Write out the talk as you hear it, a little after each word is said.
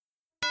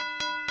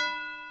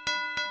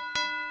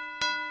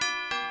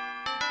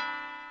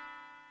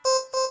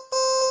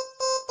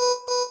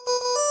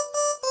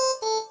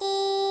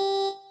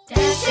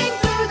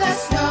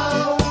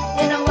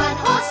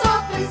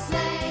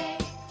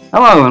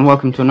Hello and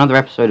welcome to another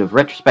episode of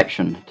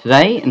Retrospection.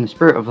 Today, in the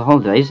spirit of the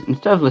holidays,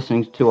 instead of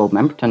listening to two old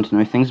men pretend to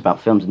know things about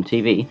films and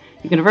TV,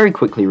 you're going to very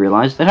quickly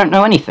realise they don't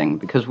know anything,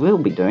 because we'll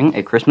be doing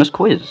a Christmas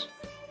quiz.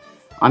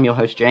 I'm your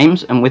host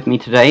James, and with me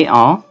today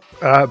are...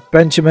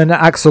 Benjamin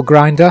Axel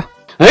Grinder.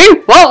 Hey,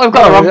 what? I've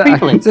got the wrong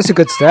people in. That's a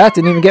good start,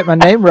 didn't even get my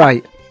name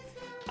right.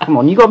 Come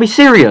on, you got to be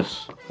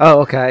serious. Oh,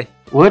 okay.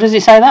 Where does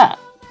it say that?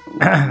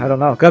 I don't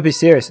know, gotta be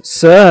serious.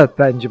 Sir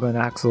Benjamin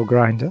Axel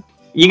Grinder.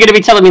 You're going to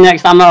be telling me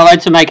next I'm not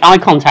allowed to make eye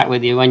contact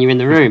with you when you're in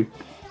the room.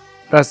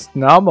 That's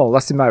normal,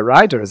 that's in my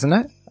rider, isn't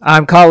it?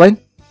 I'm Colin.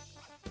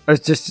 I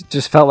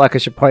just felt like I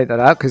should point that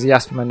out because he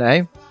asked for my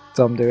name,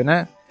 so I'm doing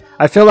it.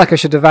 I feel like I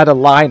should have had a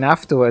line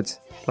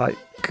afterwards, like,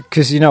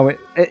 because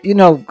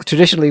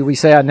traditionally we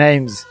say our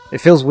names. It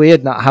feels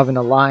weird not having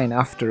a line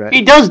after it.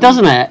 It does,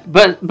 doesn't it?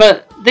 But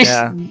this,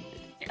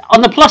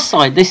 on the plus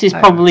side, this is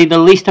probably the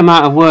least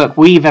amount of work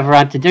we've ever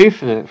had to do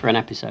for an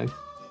episode.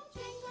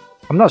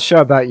 I'm not sure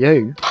about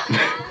you.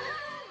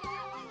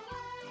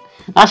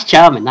 That's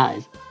charming, that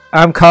is.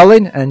 I'm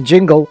Colin, and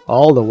jingle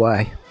all the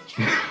way.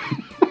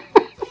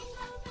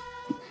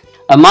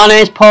 And my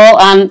name's Paul,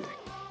 and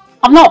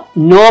I've not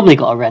normally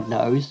got a red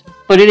nose,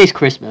 but it is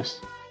Christmas.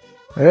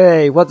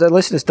 Hey, what the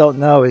listeners don't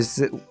know is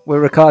that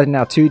we're recording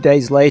now 2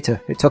 days later.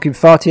 It took him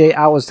 48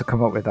 hours to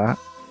come up with that.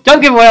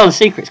 Don't give away all the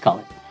secrets,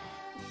 Colin.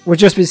 We've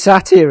just been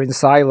sat here in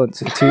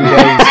silence for 2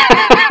 days.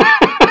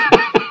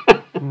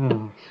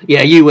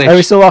 Yeah, you wish.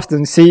 Every so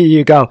often see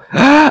you go,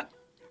 and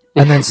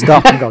then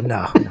stop and go,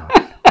 no.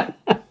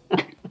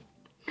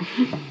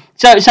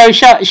 So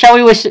shall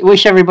we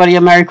wish everybody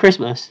a Merry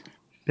Christmas?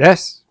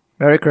 Yes.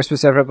 Merry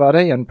Christmas,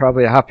 everybody, and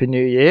probably a Happy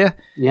New Year.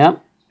 Yeah.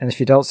 And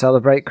if you don't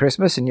celebrate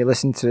Christmas and you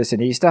listen to this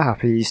in Easter,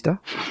 Happy Easter.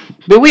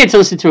 It'd be weird to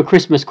listen to a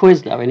Christmas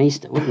quiz, though, in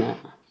Easter, wouldn't it?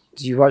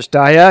 Did you watch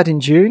Die Hard in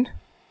June?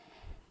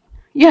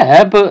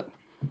 Yeah, but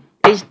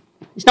it's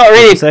not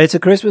really... Say it's a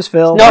Christmas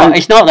film. No,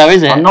 it's not, though,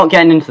 is it? I'm not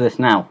getting into this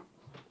now.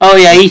 Oh,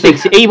 yeah, he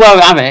thinks... He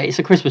won't have it. It's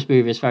a Christmas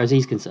movie as far as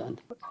he's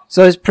concerned.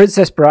 So is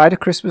Princess Bride a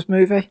Christmas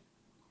movie?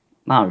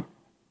 No.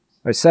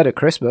 It's set at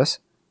Christmas.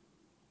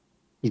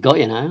 He's got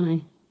you now, hasn't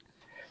he?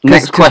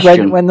 Next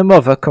question. When the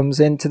mother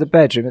comes into the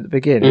bedroom at the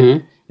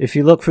beginning, if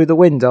you look through the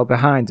window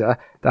behind her,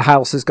 the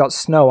house has got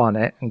snow on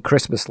it and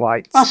Christmas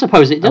lights. I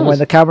suppose it does. And when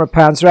the camera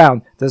pans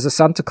round, there's a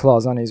Santa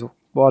Claus on his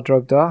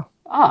wardrobe door.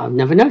 Oh, I've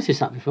never noticed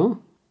that before.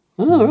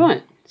 Oh,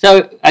 right.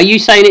 So, are you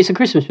saying it's a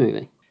Christmas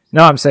movie?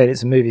 No, I'm saying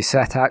it's a movie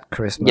set at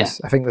Christmas.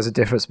 Yeah. I think there's a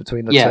difference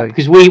between the two. Yeah,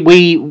 because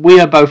we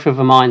are both of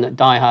a mind that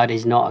Die Hard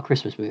is not a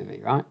Christmas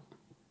movie, right?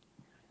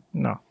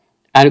 No.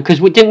 And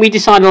because we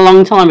decide a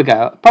long time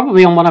ago,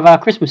 probably on one of our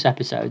Christmas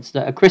episodes,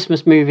 that a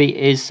Christmas movie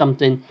is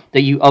something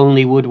that you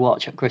only would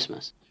watch at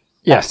Christmas.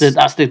 Yes.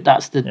 That's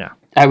the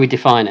how we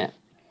define it.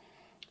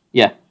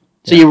 Yeah.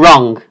 So you're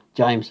wrong,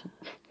 James.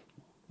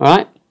 All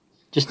right?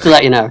 Just to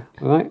let you know,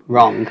 all right?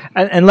 Wrong.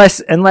 And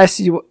unless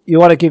you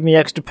want to give me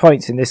extra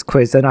points in this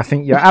quiz, then I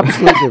think you're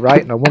absolutely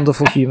right and a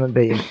wonderful human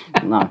being.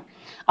 No.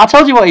 I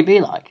told you what he'd be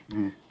like.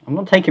 I'm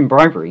not taking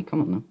bribery,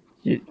 come on now.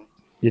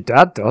 Your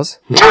dad does.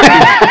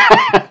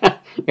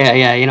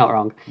 Yeah, you're not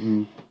wrong.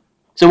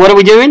 So what are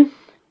we doing?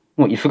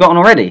 What, you've forgotten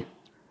already?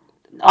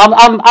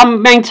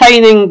 I'm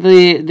maintaining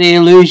the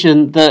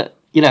illusion that,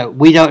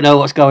 we don't know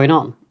what's going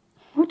on.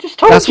 I just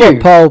told That's you.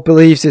 what Paul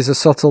believes is a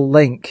subtle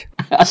link.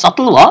 A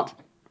subtle what?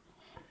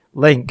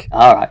 Link.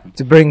 All right.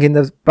 To bring in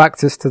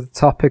back us to the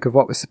topic of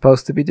what we're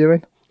supposed to be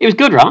doing. It was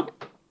good, right?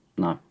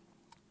 No.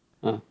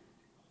 Oh.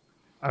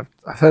 I've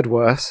heard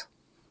worse.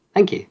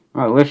 Thank you.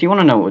 Right, well, if you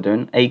want to know what we're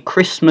doing, a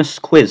Christmas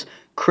quiz.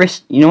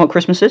 You know what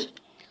Christmas is?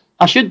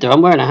 I should do.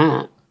 I'm wearing a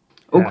hat.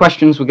 All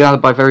questions were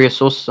gathered by various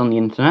sources on the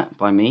internet,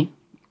 by me,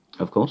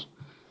 of course.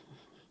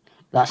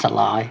 That's a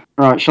lie.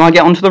 Alright, shall I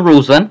get onto the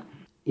rules then?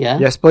 Yeah?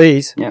 Yes,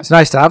 please. Yeah. It's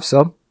nice to have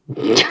some.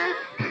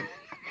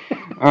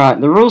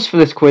 Alright, the rules for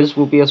this quiz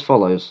will be as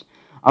follows.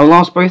 I will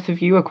ask both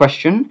of you a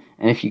question,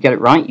 and if you get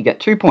it right, you get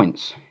 2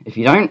 points. If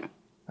you don't,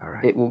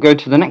 it will go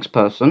to the next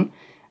person,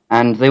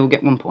 and they will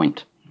get 1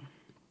 point.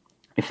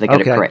 If they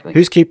get it correctly.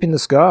 Who's keeping the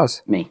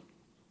scores? Me.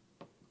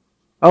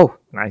 Oh,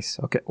 nice.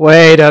 Okay.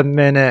 Wait a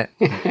minute.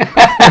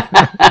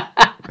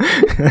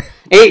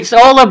 It's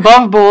all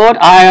above board.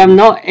 I am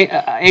not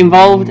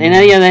involved in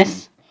any of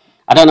this.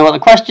 I don't know what the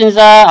questions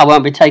are. I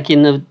won't be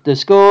taking the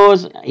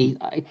scores.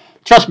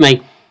 Trust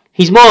me,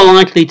 he's more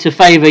likely to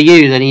favour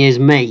you than he is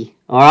me.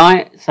 All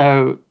right?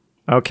 So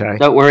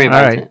don't worry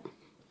about it.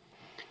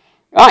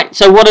 All right,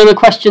 so what are the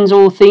questions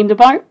all themed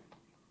about?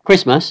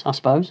 Christmas, I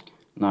suppose.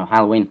 No,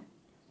 Halloween.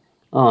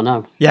 Oh,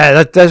 no.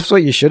 Yeah, that's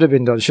what you should have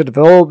been done. Should have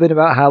all been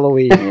about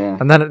Halloween. Yeah.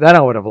 And then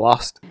I would have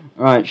lost.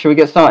 Alright, shall we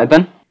get started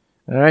then?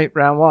 All right,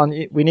 round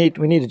one. We need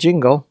a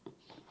jingle.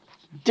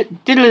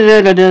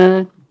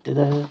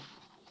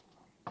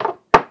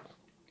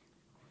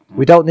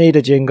 We don't need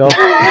a jingle.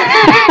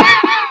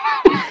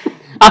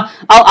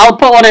 I'll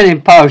put one in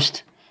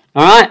post.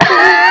 All right?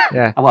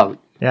 Yeah. I won't.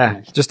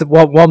 Yeah, just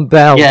one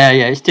bell. Yeah,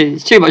 it's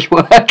too much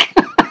work.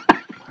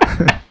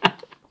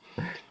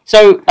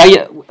 So,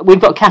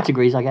 we've got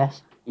categories, I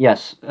guess.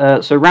 Yes,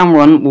 so round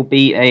one will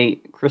be a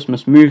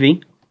Christmas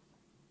movie.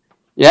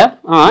 Yeah,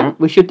 all right.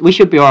 We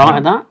should be all right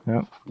at that.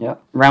 Yeah. Yeah.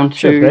 Round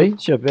two.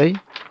 Should be.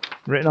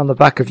 Written on the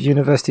back of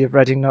University of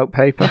Reading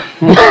notepaper.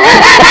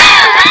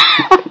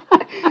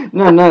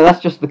 No,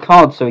 that's just the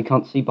card, so he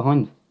can't see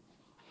behind.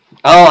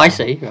 Oh, I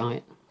see.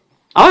 Right.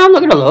 Oh, I'm not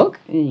going to look.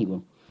 There you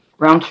go.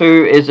 Round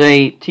two is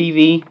a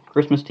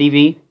Christmas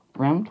TV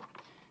round.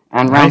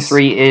 And round Nice.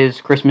 three is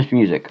Christmas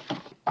music.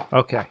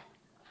 Okay.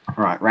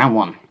 Right, round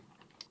one.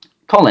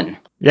 Colin,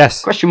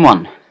 Yes. question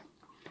one.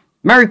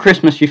 Merry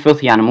Christmas, you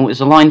filthy animal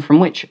is a line from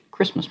which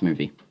Christmas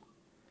movie?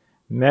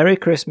 Merry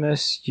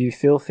Christmas, you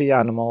filthy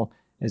animal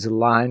is a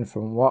line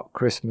from what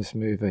Christmas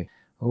movie?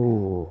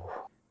 Ooh.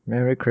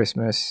 Merry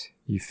Christmas,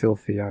 you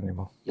filthy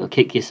animal. You'll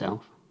kick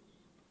yourself.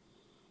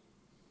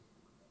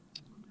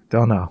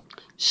 Don't know.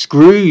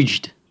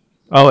 Scrooged.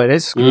 Oh, it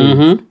is Scrooge.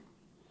 Mm-hmm.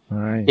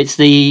 All right. It's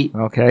the...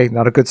 Okay,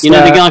 not a good start. You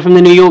know the guy from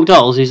the New York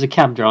Dolls who's the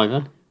cab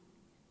driver?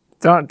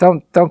 Don't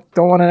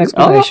want an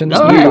explanation. Oh,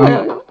 Just no, move on.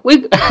 no, no. We...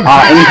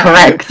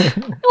 Incorrect.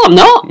 No, I'm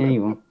not. Yeah,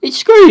 you are. It's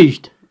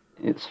Scrooged.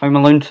 It's Home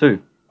Alone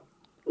 2.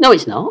 No,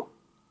 it's not.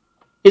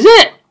 Is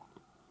it?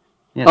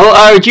 Yes. Oh,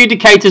 our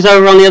adjudicator's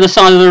over on the other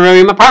side of the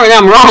room. Apparently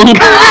I'm wrong.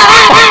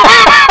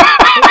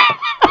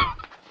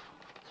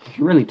 You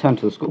should really turn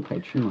to the school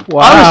page, shouldn't you?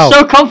 Wow. I was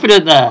so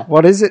confident there.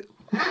 What is it?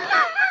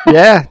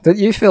 Yeah, don't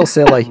you feel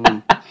silly?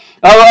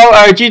 Oh,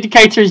 our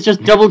adjudicator is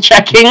just double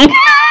checking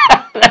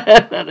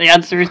that the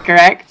answer is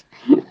correct.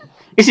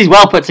 This is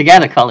well put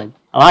together, Colin.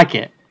 I like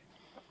it.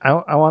 I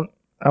want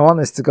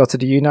this to go to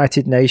the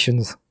United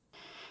Nations.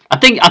 I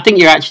think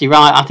you're actually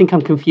right. I think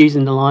I'm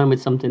confusing the line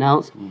with something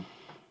else.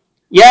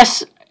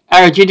 Yes,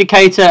 our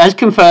adjudicator has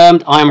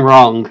confirmed I am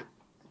wrong.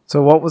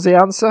 So what was the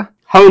answer?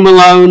 Home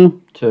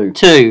Alone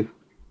 2.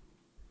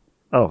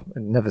 Oh,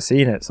 I've never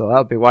seen it, so that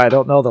would be why I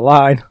don't know the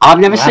line. I've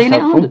never That's seen it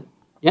helpful. either.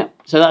 Yep.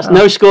 So that's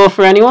no score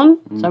for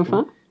anyone so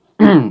far.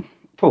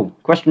 Paul,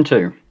 question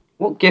two.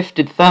 What gift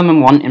did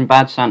Thurman want in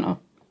Bad Santa?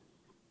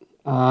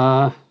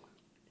 A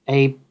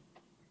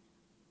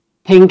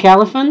pink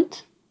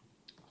elephant?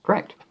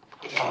 Correct.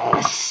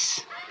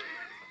 Yes.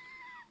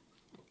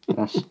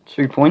 That's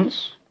 2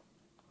 points.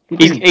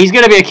 He's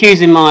going to be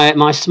accusing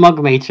my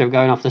smug meter of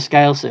going off the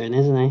scale soon,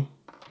 isn't he?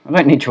 I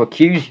don't need to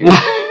accuse you.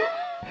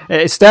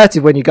 It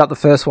started when you got the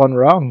first one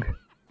wrong.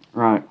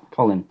 Right,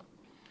 Colin.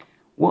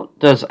 What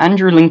does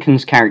Andrew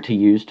Lincoln's character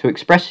use to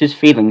express his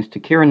feelings to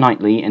Keira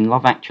Knightley in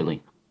Love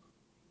Actually?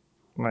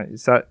 Right,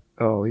 is that...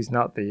 Oh, he's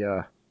not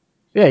the...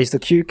 Yeah, he's the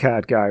cue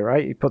card guy,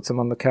 right? He puts them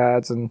on the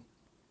cards and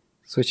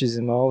switches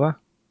them over.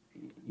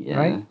 Yeah.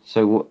 Right.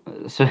 So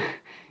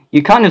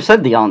you kind of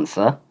said the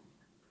answer.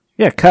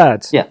 Yeah,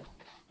 cards. Yeah.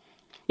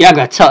 Yeah, I've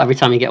got to tell every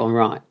time you get one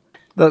right.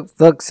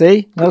 Look,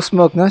 see? No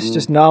smugness,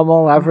 just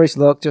normal, average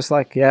look, just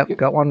like, yeah,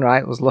 got one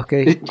right, was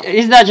lucky.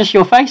 Isn't that just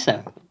your face,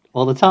 though?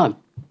 All the time?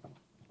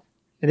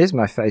 It is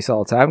my face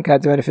all the time,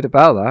 can't do anything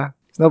about that.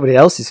 It's nobody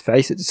else's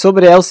face, it's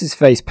somebody else's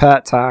face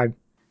part-time.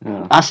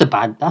 Yeah. That's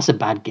a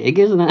bad gig,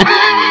 isn't it?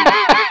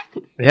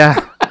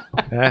 Yeah.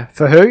 Yeah,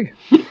 for who?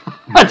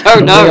 I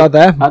don't know. Me or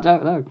them? I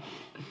don't know.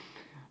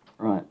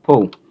 Right,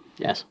 Paul.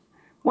 Yes.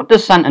 What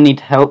does Santa need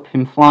to help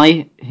him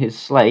fly his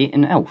sleigh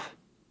in Elf?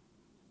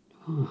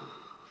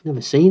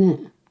 Never seen it.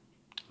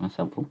 That's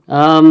helpful.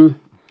 I'm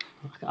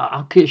sure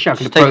I could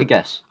Just take a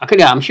guess.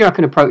 I'm sure I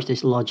can approach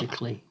this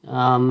logically.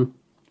 All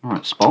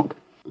right, Spock.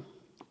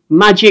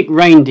 Magic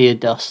reindeer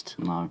dust.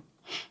 No.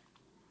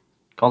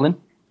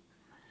 Colin.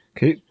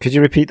 Could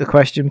you repeat the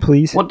question,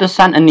 please? What does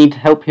Santa need to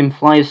help him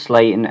fly his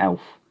sleigh in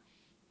Elf?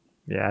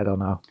 Yeah, I don't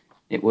know.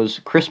 It was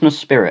Christmas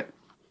spirit.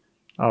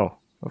 Oh,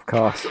 of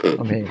course. I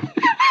mean,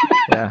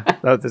 yeah,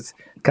 that's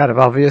kind of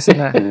obvious,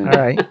 isn't it?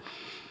 All right.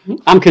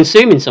 I'm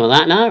consuming some of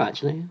that now,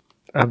 actually.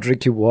 I'm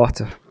drinking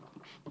water.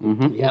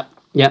 Mm-hmm.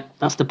 Yep.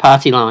 That's the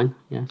party line.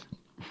 Yeah.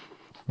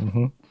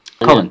 Mm-hmm.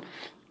 Colin.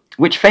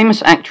 Which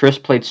famous actress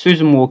played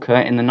Susan Walker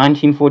in the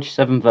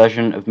 1947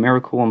 version of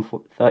Miracle on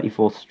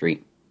 34th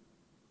Street?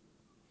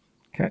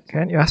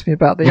 Can't you ask me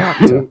about the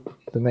actor?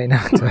 The main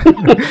actor.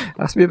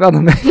 Ask me about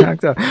the main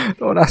actor.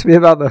 Don't ask me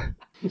about the...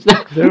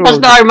 That's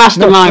not a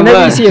mastermind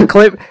whenever work.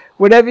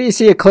 you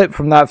see a clip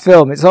from that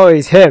film, it's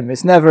always him.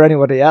 It's never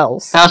anybody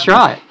else. That's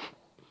right.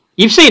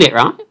 You've seen it,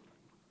 right?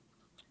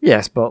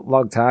 Yes, but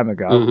long time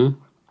ago. Mm-hmm.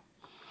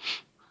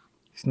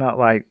 It's not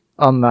like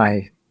on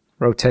my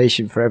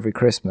rotation for every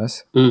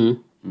Christmas.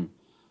 Mm-hmm.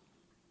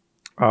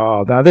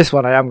 Oh, now this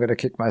one I am going to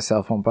kick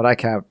myself on, but I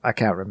can't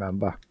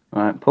remember.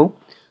 All right, Paul.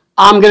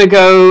 I'm going to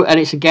go, and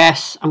it's a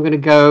guess, I'm going to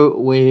go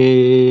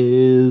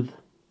with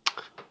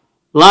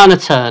Lana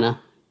Turner.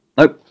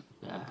 Nope.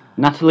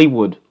 Natalie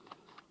Wood.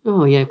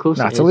 Oh, yeah, of course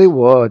Natalie it is.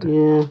 Wood.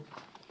 Yeah.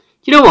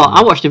 Do you know what?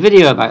 I watched a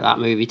video about that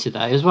movie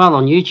today as well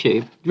on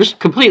YouTube, just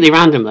completely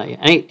randomly,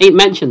 and it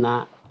mentioned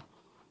that.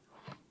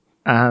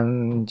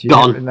 And you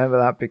Gone. don't remember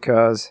that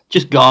because...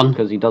 Just gone.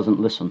 Because he doesn't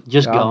listen.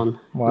 Just gone.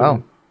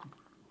 Wow.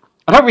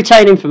 I don't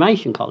retain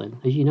information, Colin,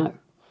 as you know.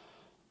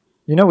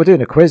 You know we're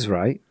doing a quiz,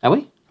 right? Are we?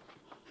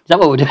 Is that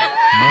what we're doing?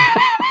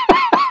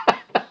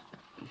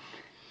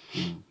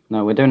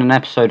 No, we're doing an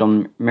episode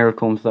on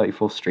Miracle on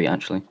 34th Street,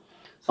 actually.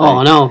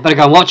 Oh no, better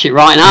go and watch it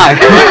right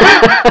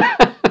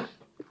now.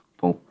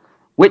 Paul.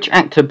 Which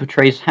actor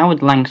portrays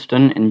Howard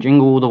Langston in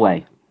Jingle All the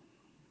Way?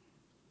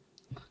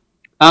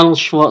 Arnold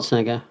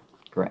Schwarzenegger.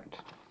 Correct.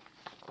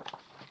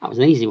 That was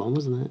an easy one,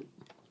 wasn't it?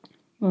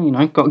 Well, you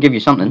know, got to give you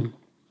something.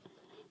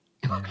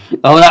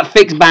 Oh, that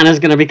fixed banner's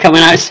going to be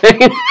coming out soon.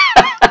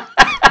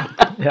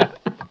 Yeah.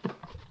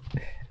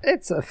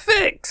 It's a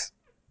fix.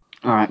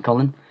 All right,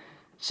 Colin.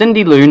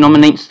 Cindy Lou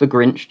nominates the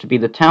Grinch to be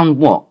the town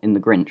what in the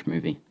Grinch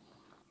movie?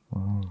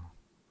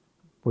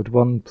 Would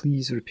one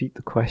please repeat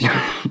the question?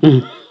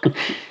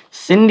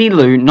 Cindy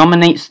Lou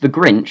nominates the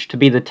Grinch to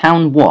be the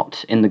town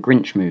what in the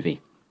Grinch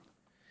movie?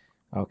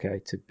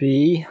 Okay, to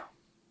be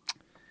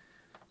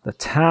the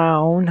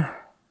town.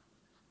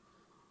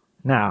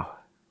 Now,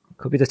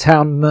 could be the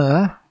town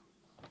Myrrh.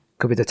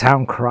 Could be the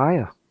town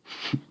Crier.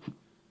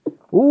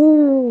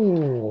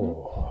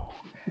 Ooh.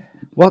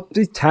 What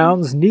do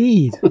towns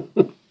need?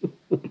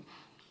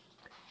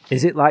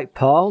 Is it like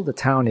Paul, the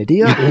town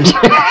idiot?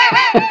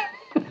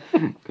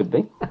 Could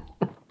be.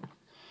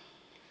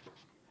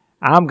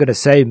 I'm going to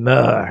say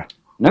Myrrh.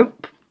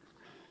 Nope.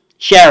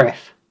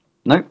 Sheriff.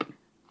 Nope.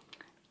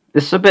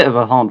 This is a bit of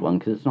a hard one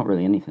because it's not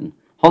really anything.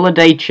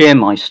 Holiday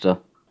Cheermeister.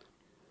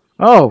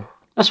 Oh,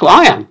 That's what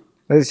I am.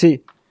 is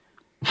he?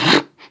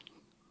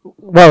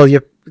 Well,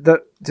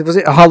 was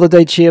it a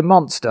holiday cheer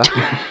monster?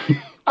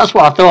 That's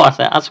what I thought I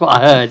said. That's what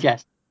I heard,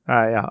 yes.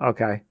 Oh, yeah,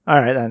 okay.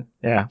 All right, then.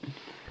 Yeah.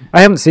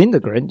 I haven't seen The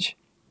Grinch.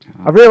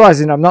 I'm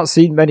realising I've not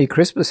seen many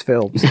Christmas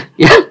films.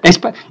 Yeah, it's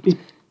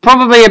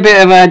probably a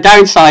bit of a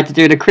downside to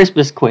doing a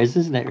Christmas quiz,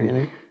 isn't it,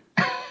 really?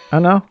 I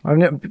know.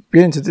 I'm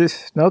beginning to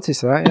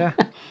notice that, yeah.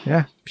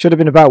 Yeah. Should have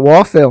been about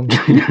war films.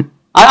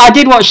 I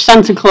did watch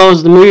Santa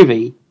Claus the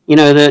movie, you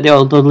know, the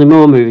old Dudley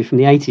Moore movie from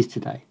the 80s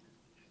today.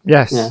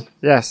 Yes. Yeah.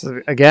 Yes.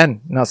 Again,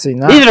 not seen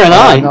that. Neither had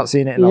I. I've not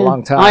seen it in a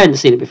long time. I hadn't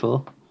seen it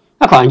before.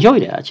 I quite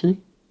enjoyed it, actually.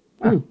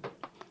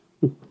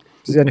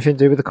 Does it have anything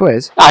to do with the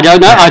quiz? I don't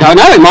know.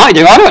 It might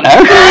do. I don't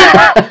know.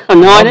 I've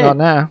no idea. Not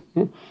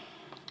now.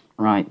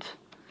 Right.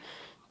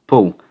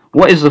 Paul,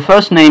 what is the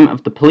first name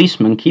of the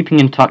policeman keeping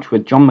in touch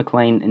with John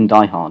McClane in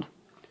Die Hard?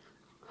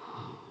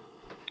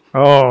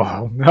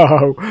 Oh,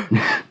 no.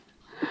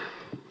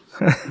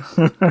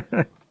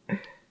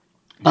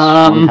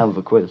 One hell of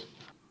a quiz.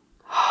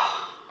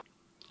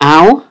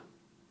 Ow.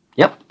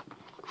 Yep.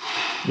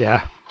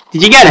 Yeah.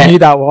 Did you get I knew it?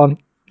 that one.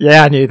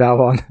 Yeah, I knew that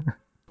one.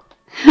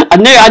 I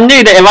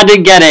knew that if I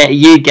didn't get it,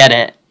 you'd get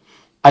it.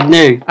 I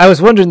knew. I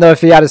was wondering, though,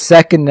 if he had a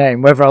second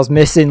name, whether I was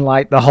missing,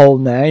 like, the whole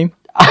name.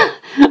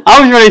 I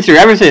was running through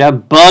everything.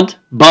 Bud,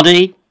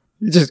 Buddy.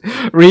 You're just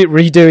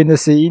redoing the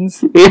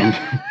scenes.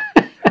 Yeah.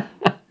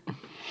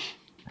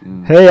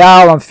 Hey,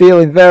 Al, I'm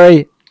feeling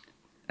very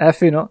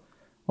effing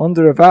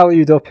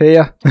undervalued up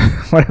here.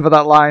 Whatever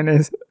that line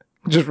is.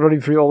 Just running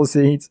through all the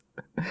scenes.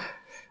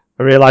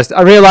 I realised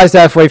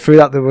halfway through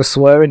that there was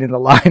swearing in the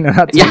line and I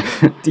had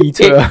to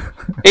detour.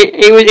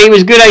 It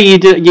was good how you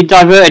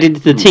diverted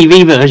into the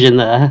TV version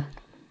there.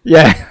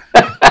 Yeah.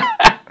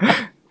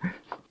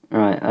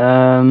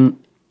 Alright,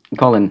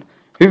 Colin,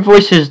 who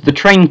voices the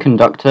train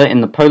conductor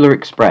in the Polar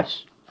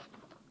Express?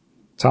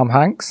 Tom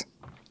Hanks?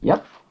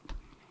 Yep.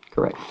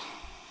 Correct.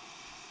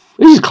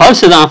 This is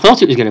closer than I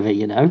thought it was going to be,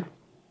 you know.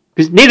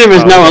 Because neither of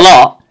us know a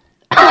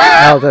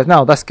lot.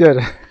 No, that's good.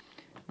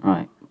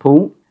 Right.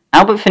 Paul,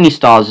 Albert Finney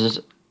stars as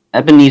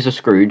Ebenezer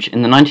Scrooge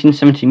in the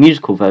 1970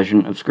 musical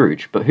version of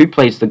Scrooge, but who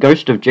plays the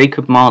ghost of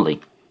Jacob Marley?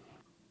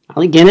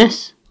 Alec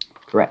Guinness.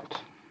 Correct.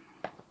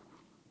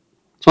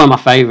 It's one of my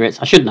favourites.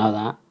 I should know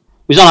that.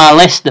 It was on our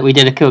list that we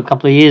did a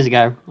couple of years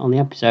ago on the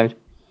episode.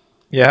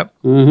 Yep,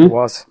 Mm-hmm. it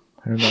was.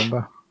 I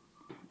remember.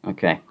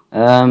 Okay.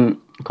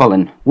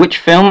 Colin, which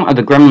film are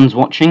the Gremlins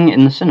watching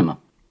in the cinema?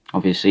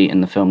 Obviously,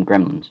 in the film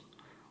Gremlins.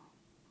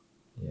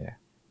 Yeah.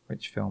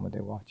 Which film are they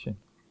watching?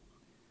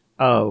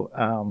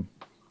 Oh,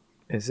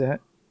 is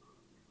it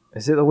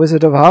The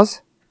Wizard of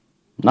Oz?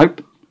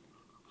 Nope.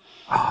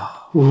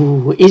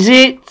 Ooh, is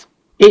it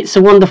It's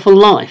a Wonderful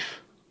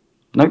Life?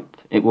 Nope.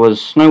 It was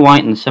Snow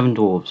White and the Seven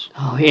Dwarfs.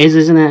 Oh, it is,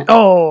 isn't it?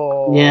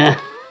 Oh! Yeah.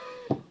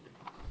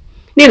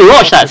 Nearly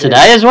watched that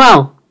today as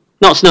well.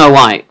 Not Snow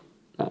White.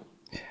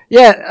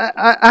 Yeah,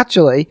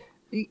 actually,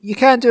 you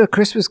can't do a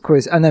Christmas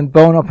quiz and then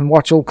bone up and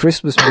watch all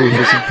Christmas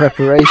movies in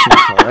preparation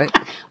for it.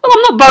 Well,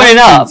 I'm not boning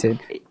up.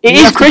 It you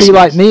is have Christmas. to be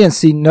like me and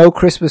see no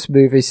Christmas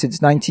movies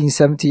since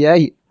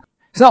 1978.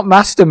 It's not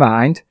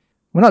Mastermind.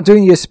 We're not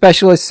doing your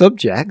specialist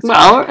subject.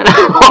 Well,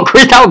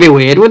 that would be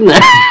weird, wouldn't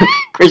it?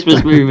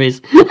 Christmas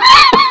movies.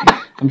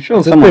 I'm sure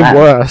It's someone been has.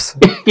 worse.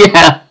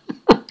 Yeah.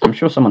 I'm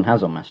sure someone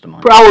has on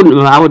Mastermind. But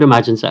I would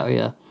imagine so,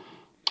 yeah.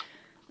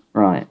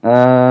 Right.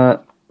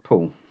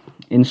 Paul.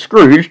 In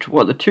Scrooged,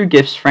 what are the two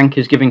gifts Frank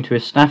is giving to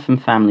his staff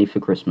and family for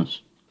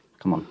Christmas?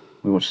 Come on,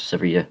 we watch this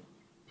every year.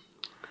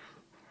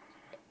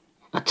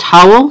 A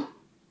towel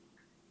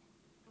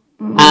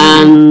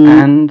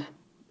and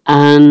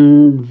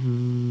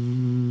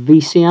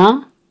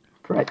VCR.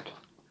 Correct.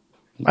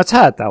 That's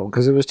hard, that one,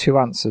 because there was two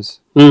answers.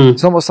 Mm.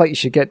 It's almost like you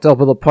should get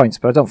double the points,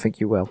 but I don't think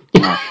you will.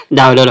 No,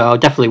 I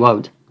definitely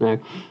won't. No.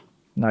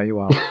 No, you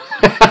won't.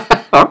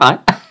 All right.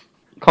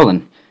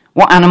 Colin,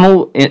 what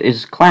animal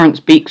is Clarence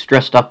Beeks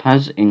dressed up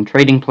as in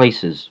Trading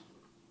Places?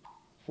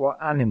 What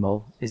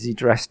animal is he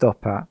dressed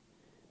up at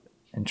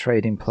in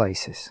Trading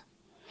Places?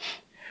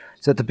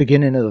 It's at the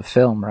beginning of the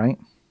film, right?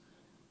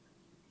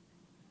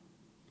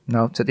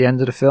 No, it's at the end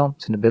of the film.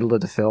 It's in the middle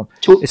of the film.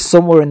 It's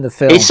somewhere in the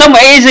film. It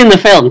is in the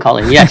film,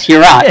 Colin. Yes,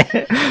 you're right.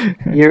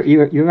 you're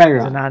very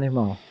right. He's an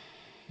animal.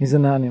 He's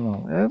an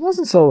animal. It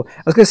wasn't so.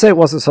 I was going to say it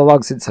wasn't so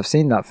long since I've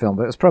seen that film,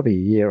 but it was probably a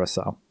year or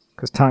so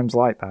because time's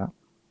like that.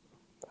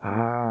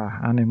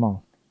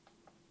 Animal.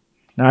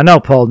 Now I know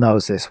Paul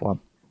knows this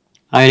one.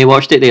 I only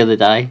watched it the other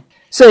day.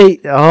 See,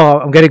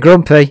 I'm getting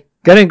grumpy.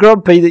 Getting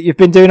grumpy that you've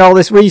been doing all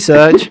this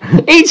research.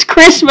 It's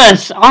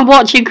Christmas. I'm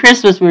watching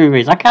Christmas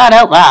movies. I can't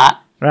help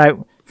that. Right.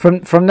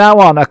 From now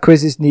on, our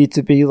quizzes need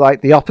to be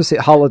like the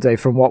opposite holiday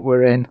from what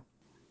we're in.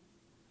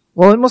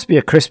 Well, it must be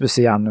a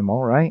Christmassy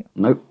animal, right?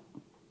 Nope.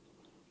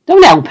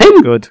 Don't help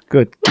him. Good.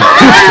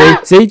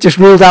 see, just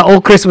ruled out all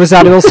Christmas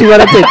animals. See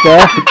what I did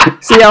there?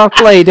 See how I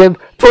played him,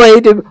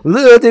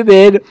 lured him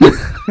in.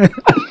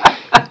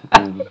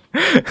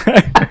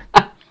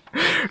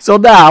 So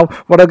now,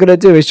 what I'm going to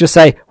do is just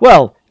say,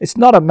 well, it's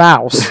not a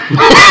mouse.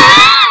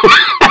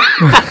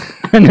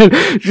 And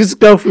then just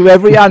go through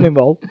every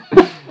animal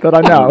that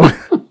I know.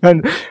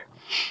 And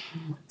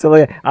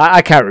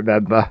I can't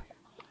remember.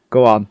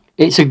 Go on.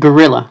 It's a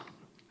gorilla.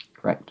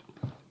 Correct.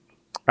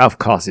 Of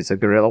course it's a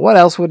gorilla. What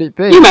else would it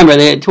be? You remember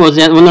towards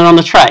the end, when they're on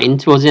the train,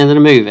 towards the end of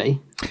the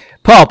movie?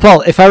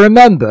 Paul, if I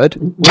remembered...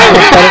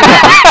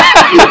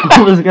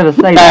 I was going to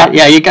say that.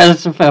 Yeah,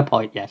 that's a fair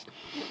point, yes.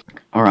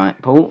 All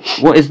right, Paul.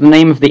 What is the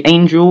name of the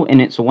angel in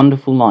It's a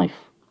Wonderful Life?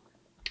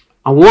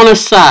 I want to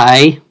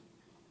say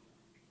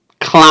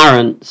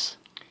Clarence.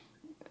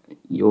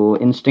 Your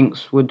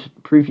instincts would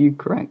prove you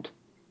correct.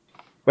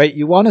 Wait,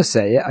 you want to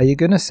say it? Are you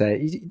going to say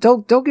it?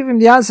 Don't give him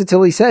the answer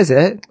till he says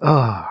it.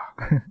 Oh,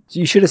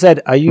 you should have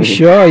said, "Are you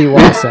sure you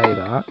want to say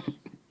that?"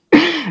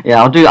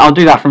 Yeah, I'll do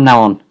that from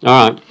now on.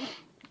 All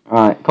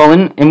right,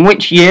 Colin. In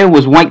which year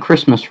was White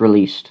Christmas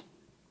released?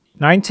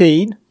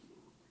 19.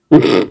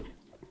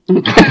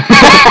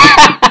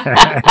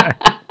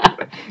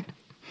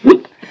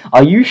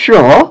 Are you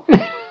sure?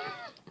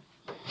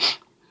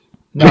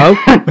 No.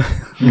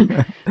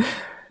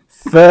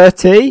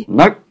 30?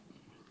 Nope.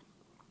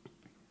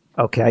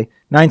 Okay.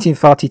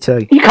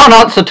 1942. You can't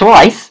answer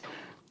twice.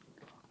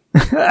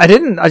 I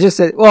didn't. I just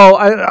said, well,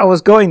 I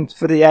was going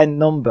for the end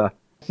number.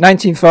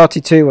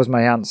 1942 was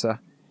my answer.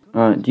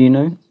 Do you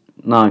know?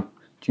 No.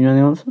 Do you know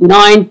the answer?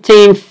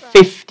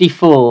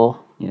 1954.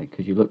 Yeah,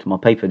 because you looked at my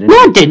paper, didn't you?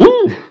 No, I didn't.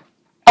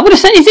 I would have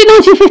said, is it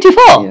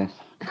 1954? Yes.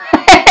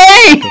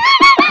 Hey!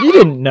 You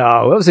didn't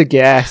know. That was a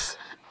guess.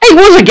 It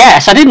was a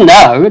guess. I didn't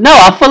know. No,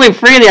 I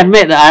freely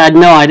admit that I had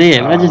no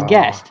idea, but I just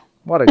guessed.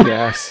 What a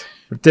guess.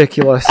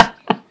 Ridiculous.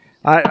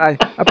 I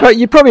bet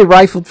you probably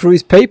rifled through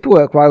his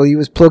paperwork while he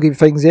was plugging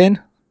things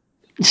in.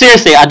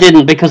 Seriously, I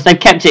didn't, because they've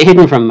kept it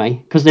hidden from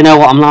me, because they know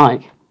what I'm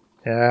like.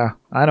 Yeah,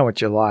 I know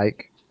what you're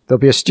like. There'll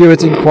be a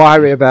steward's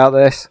inquiry about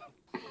this.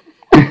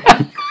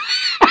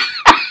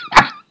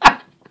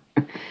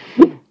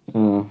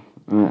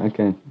 Right,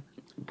 okay.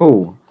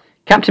 Paul,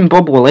 Captain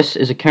Bob Wallace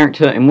is a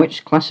character in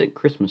which classic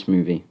Christmas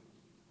movie?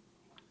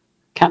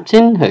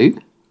 Captain who?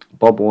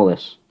 Bob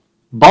Wallace.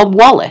 Bob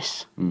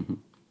Wallace? Mm-hmm.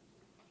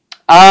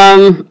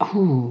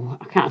 I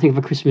can't think of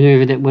a Christmas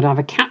movie that would have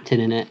a captain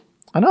in it.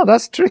 I know,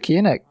 that's tricky,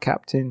 isn't it?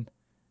 Captain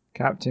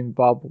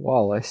Bob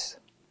Wallace.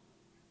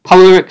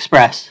 Polar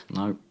Express.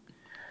 No.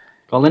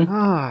 Colin?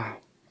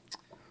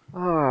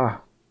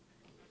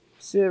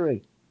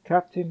 Siri.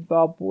 Captain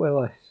Bob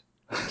Willis.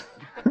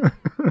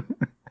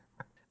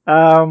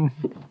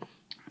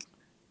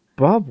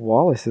 Bob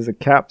Wallace is a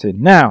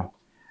captain. Now,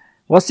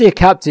 what's he a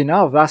captain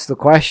of? That's the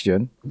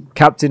question.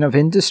 Captain of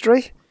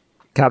industry?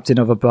 Captain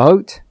of a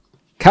boat?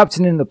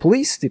 Captain in the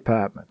police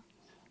department?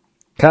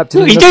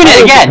 Captain He's doing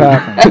it again.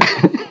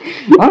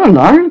 I don't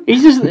know.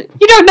 He's just,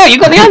 you don't know.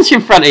 You've got the answer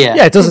in front of you.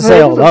 Yeah, it doesn't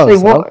say all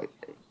those.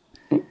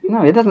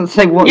 No, it doesn't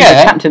say what he's the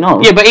captain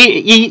of. Yeah, but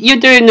you're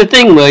doing the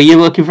thing where you're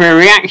looking for a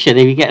reaction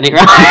if you're getting it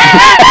right.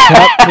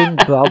 Captain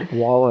Bob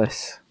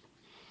Wallace.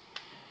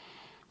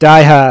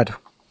 Die Hard.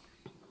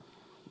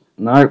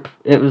 Nope.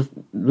 It was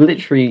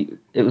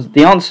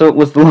the answer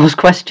was the last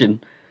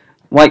question.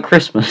 White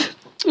Christmas.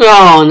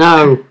 Oh,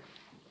 no.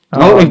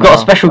 Oh, we've got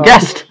a special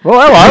guest.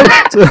 Well, hello.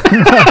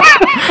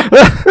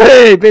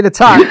 Hey, been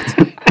attacked.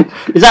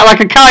 Is that like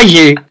a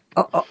kaiju?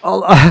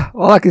 All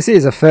I can see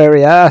is a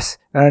furry ass,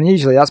 and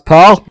usually that's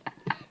Paul.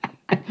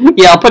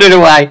 Yeah, I'll put it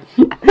away.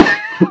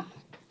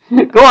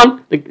 Go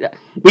on.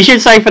 We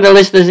should say for the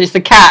listeners, it's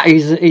the cat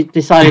who's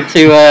decided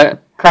to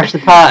crash the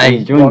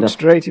party. Walk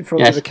straight in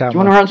front of the camera. Do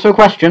you want to answer a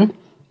question?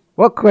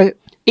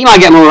 He might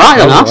get more right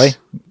than us.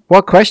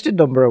 What question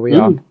number are we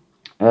on?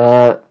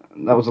 That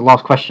was the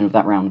last question of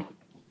that round.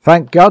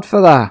 Thank God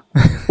for that.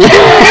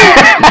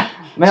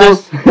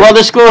 Well,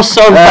 the score's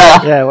so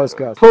far. Yeah, let's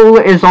go. Paul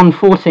is on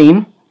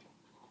 14.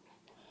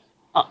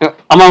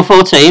 I'm on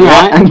 14,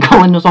 right? And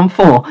Colin is on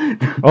 4.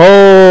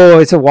 Oh,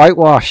 it's a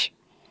whitewash.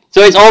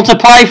 So it's all to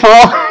play for.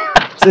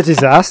 It's a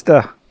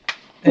disaster.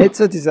 It's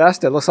a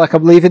disaster. Looks like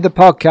I'm leaving the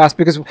podcast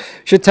because we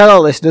should tell our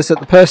listeners that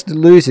the person who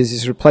loses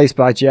is replaced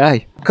by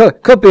Jay.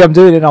 Could be I'm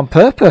doing it on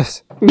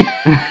purpose.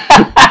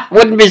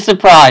 Wouldn't be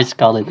surprised,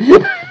 Colin.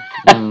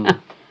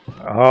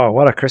 Oh,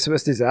 what a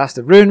Christmas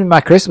disaster. Ruining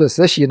my Christmas,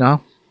 this, you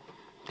know.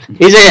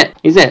 Is it?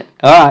 Is it?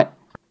 All right.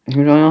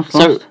 Who do I ask So,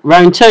 last?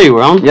 round 2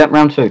 we're on? Yep,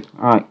 round 2.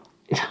 Alright.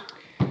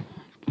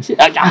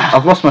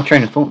 I've lost my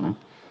train of thought now.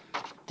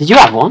 Did you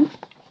have one?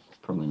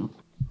 Probably not.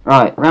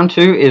 Right, round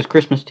 2 is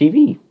Christmas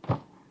TV.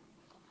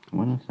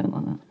 Why did I say it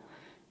like that?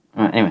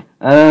 Alright, anyway.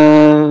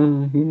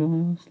 Who do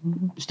I ask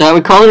last? Start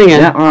with Colin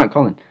again. Yeah, alright,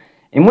 Colin.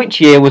 In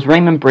which year was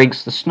Raymond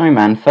Briggs the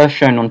Snowman first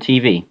shown on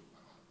TV?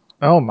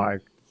 Oh, my.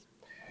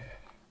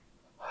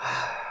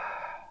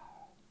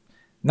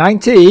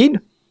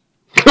 19?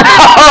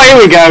 Oh, here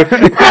we go.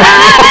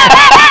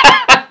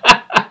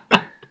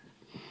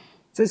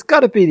 So it's got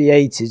to be the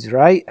 80s,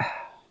 right?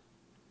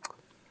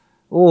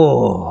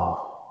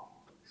 Oh,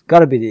 it's got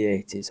to be the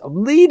 80s.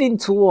 I'm leaning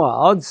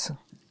towards...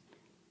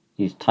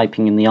 He's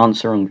typing in the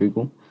answer on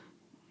Google.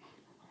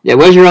 Yeah,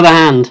 where's your other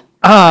hand?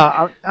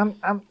 I'm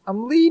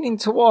leaning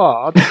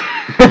towards...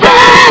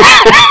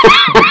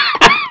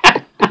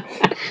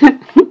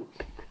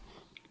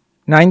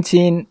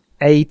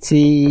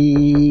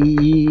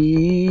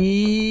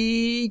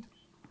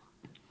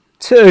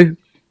 1982.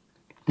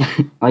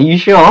 Are you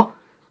sure?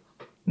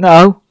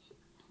 No.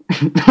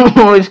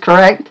 Always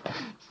correct.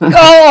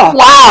 Oh!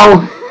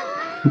 Wow!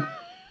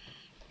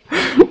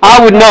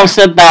 I would not have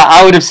said that.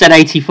 I would have said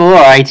 84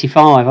 or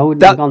 85. I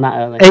wouldn't have gone that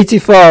early.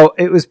 84.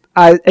 It was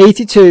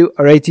 82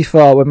 or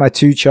 84 were my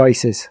two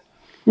choices.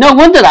 No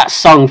wonder that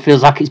song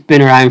feels like it's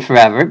been around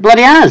forever. It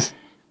bloody has.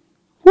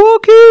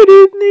 Walking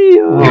in the...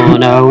 Oh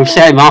no, we've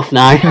set him off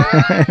now.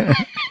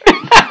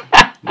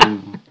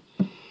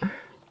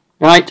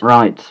 Right.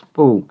 Right,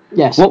 Paul.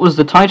 Yes. What was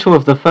the title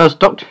of the first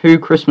Doctor Who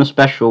Christmas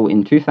special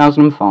in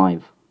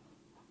 2005?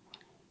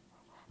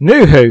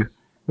 New Who?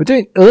 We're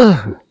doing...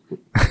 Ugh.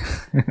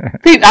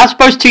 I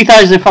suppose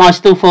 2005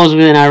 still falls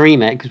within our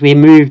remit because we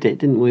moved it,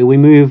 didn't we? We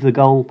moved the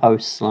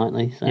goalposts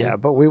slightly. So. Yeah,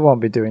 but we won't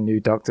be doing new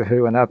Doctor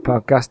Who on our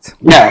podcast.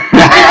 No.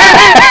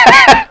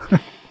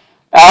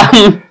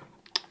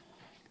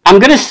 I'm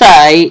going to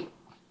say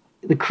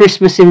the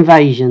Christmas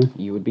Invasion.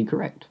 You would be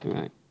correct.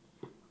 Right.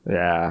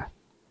 Yeah.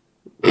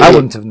 I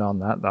wouldn't have known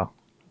that, though.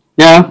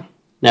 No.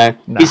 Nah.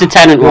 It's a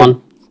Tennant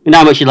one. You know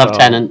how much you love Oh.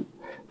 Tennant.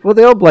 Well,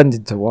 they all blend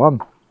into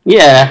one.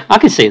 Yeah, I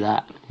can see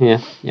that.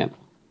 Yeah.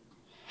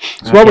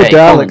 So what with Okay,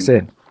 Daleks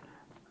Colin.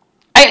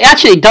 It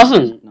actually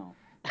doesn't. No.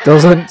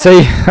 Doesn't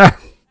see.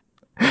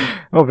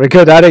 Oh, very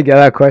good. I didn't get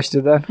that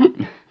question then.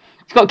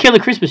 It's got killer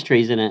Christmas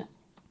trees in it.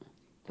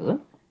 Does it?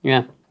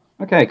 Yeah.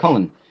 Okay,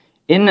 Colin.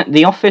 In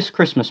The Office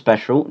Christmas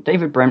special,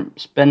 David Brent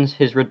spends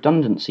his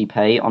redundancy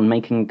pay on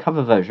making a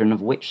cover version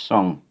of which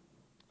song?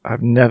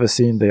 I've never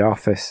seen The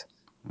Office.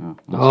 Oh,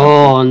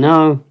 Oh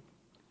no.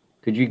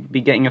 could you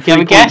be getting a Do you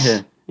free have a point guess?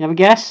 here? You have a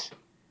guess?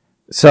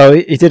 So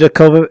he did a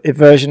cover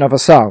version of a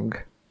song.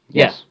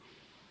 Yes.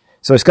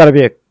 So it's got to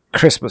be a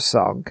Christmas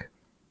song,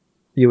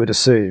 you would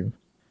assume.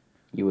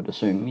 You would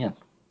assume, yeah.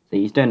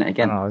 See, he's doing it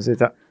again. Oh, is it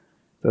that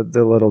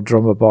the little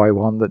drummer boy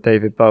one that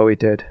David Bowie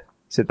did?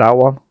 Is it that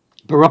one?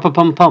 Baruppa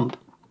Pump Pump.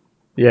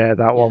 Yeah,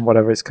 that one,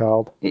 whatever it's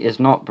called. It is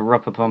not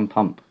Baruppa Pum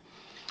Pump.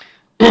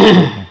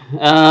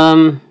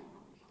 I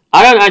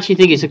don't actually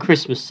think it's a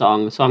Christmas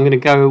song, so I'm going to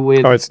go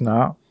with. Oh, it's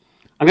not.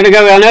 I'm going to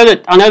go. I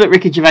know that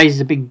Ricky Gervais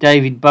is a big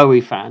David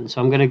Bowie fan,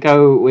 so I'm going to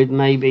go with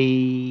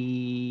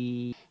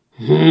maybe.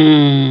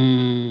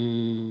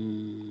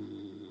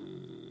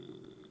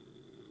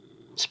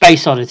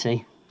 Space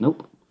Oddity.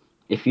 Nope.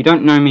 If you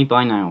don't know me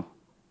by now.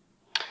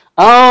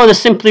 Oh, the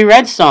Simply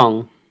Red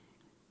song.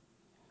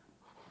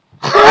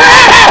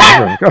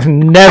 I've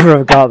never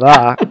have got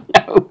that.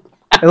 No.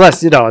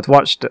 Unless, I'd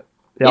watched The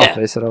Yeah.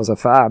 Office and I was a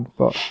fan,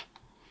 but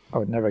I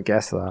would never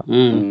guess that.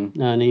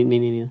 No, me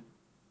neither.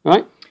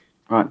 Right?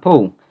 Right,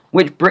 Paul.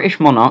 Which British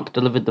monarch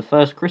delivered the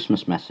first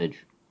Christmas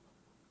message?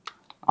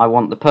 I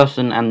want the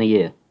person and the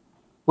year.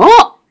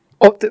 What?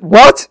 Oh,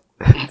 what?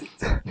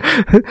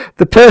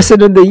 The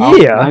person in the Oh,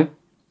 year? no.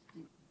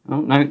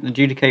 Oh, no, the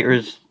adjudicator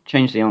has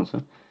changed the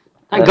answer.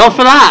 Thank God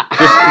for that.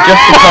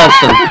 Just the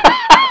person.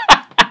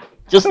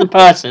 Just the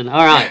person.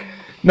 All right.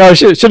 No,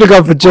 should have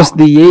gone for just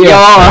the year.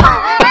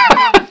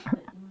 Yeah.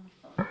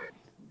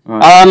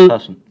 Right,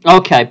 person.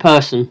 Okay,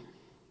 person.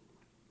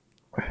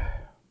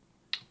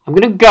 I'm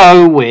going to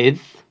go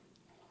with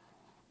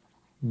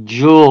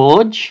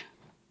George.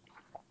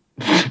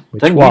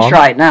 Which Don't one? you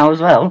try it now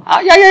as well.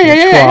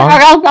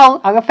 Yeah.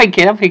 one? I'm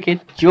thinking. You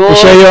George.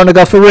 sure you want to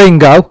go for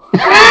Ringo?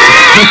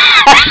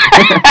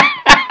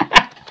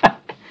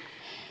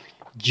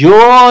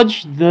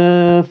 George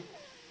the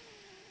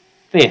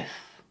 5th.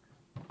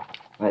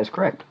 That is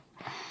correct.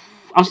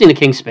 I've seen the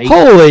King's Speech.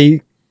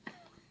 Holy...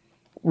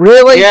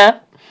 Really? Yeah.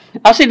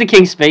 I've seen the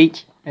King's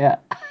Speech. Yeah.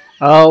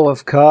 Oh,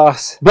 of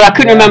course. But I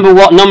couldn't remember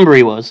what number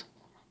he was.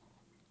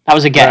 That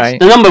was a guess. Right.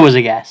 The number was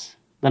a guess.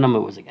 But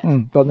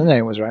the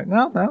name was right.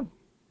 No.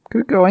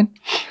 Good going.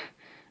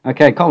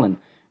 Okay, Colin.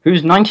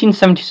 Whose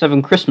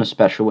 1977 Christmas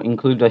special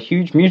included a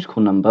huge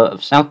musical number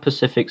of South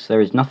Pacific's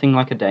There Is Nothing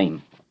Like a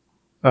Dame?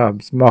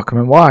 It's Markham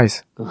and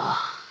Wise.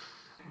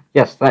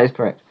 Yes, that is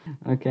correct.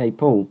 Okay,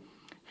 Paul.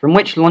 From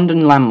which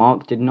London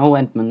landmark did Noel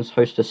Edmonds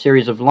host a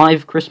series of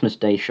live Christmas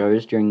Day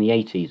shows during the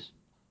 80s?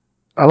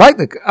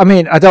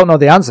 I don't know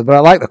the answer, but I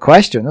like the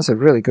question. That's a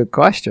really good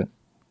question.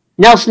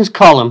 Nelson's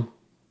Column.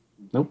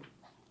 Nope.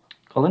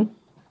 Colin?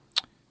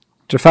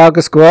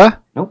 Trafalgar Square?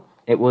 Nope.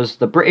 It was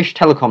the British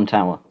Telecom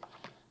Tower.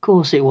 Of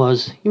course it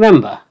was. You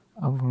remember?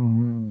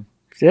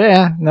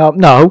 Yeah, no.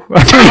 No.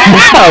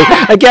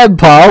 Again,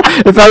 Paul,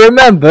 if I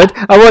remembered,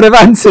 I would have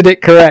answered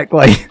it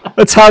correctly.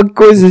 That's how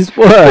quizzes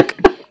work.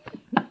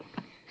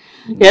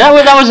 Yeah,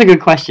 that was a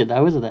good question,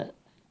 though, wasn't it?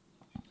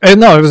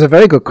 No, it was a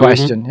very good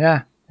question.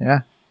 Yeah.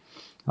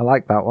 I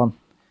like that one.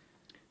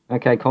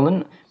 Okay,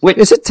 Colin.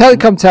 Is it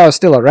Telecom Tower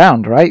still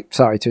around, right?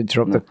 Sorry to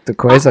interrupt the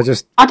quiz.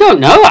 I don't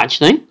know,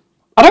 actually.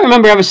 I don't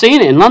remember ever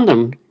seeing it in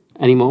London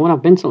anymore when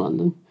I've been to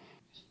London.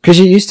 Because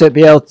there used to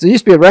be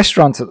a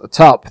restaurant at the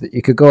top that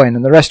you could go in,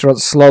 and the restaurant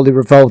slowly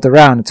revolved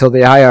around until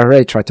the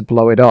IRA tried to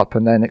blow it up,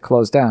 and then it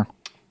closed down.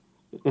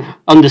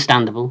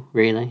 Understandable,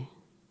 really.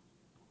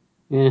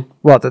 Yeah.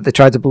 What, that they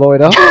tried to blow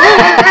it up?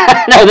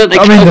 No, that they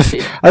I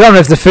don't know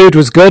if the food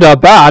was good or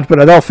bad,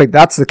 but I don't think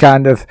that's the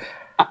kind of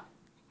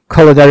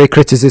culinary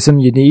criticism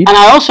you need. And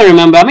I also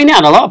remember, it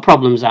had a lot of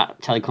problems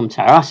at Telecom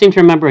Tower. I seem to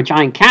remember a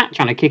giant cat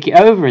trying to kick it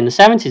over in the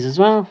 70s as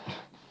well.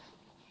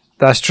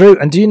 That's true.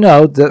 And do you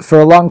know that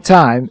for a long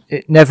time,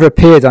 it never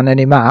appeared on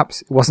any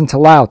maps? It wasn't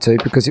allowed to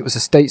because it was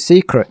a state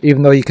secret,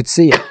 even though you could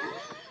see it.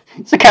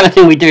 It's the kind of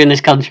thing we do in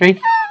this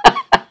country.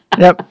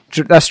 Yep,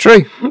 that's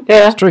true. Yeah,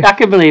 that's true. I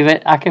can believe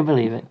it.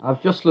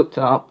 I've just looked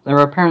it up. There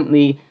are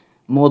apparently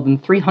more than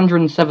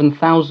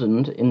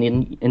 307,000 in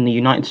the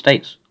United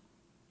States.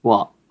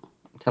 What?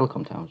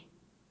 Telecom towers.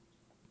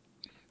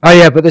 Oh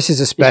yeah, but this is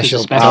a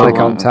special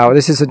telecom tower.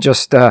 This isn't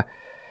just a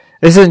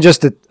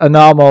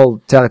normal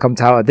telecom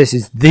tower. This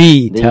is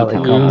the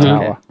telecom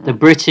tower. Okay. The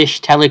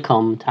British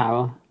Telecom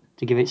Tower,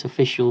 to give its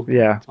official.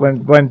 Yeah,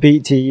 when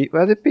BT,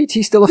 the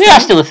BT still a thing? They are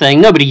still a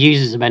thing. Nobody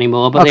uses them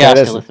anymore, but they are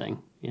still a thing.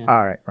 Yeah.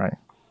 All right, right.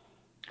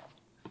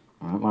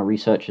 My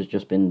research has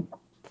just been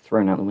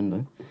thrown out the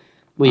window.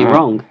 Well, you're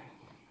wrong.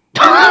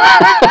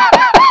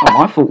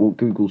 I thought what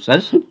Google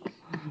says.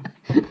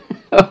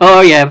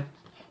 Oh yeah,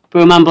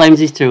 poor man blames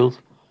his tools.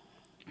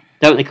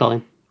 Don't they,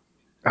 Colin?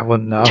 I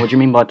wouldn't know. What do you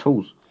mean by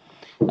tools?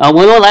 Oh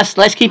well, let's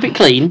keep it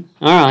clean.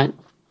 All right.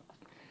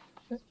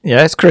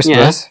 Yeah, it's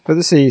Christmas for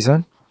the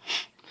season.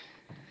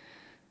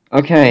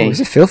 Okay. He's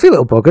a filthy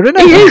little bugger, isn't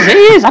he? He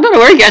is. I don't know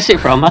where he gets it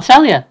from. I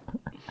tell you.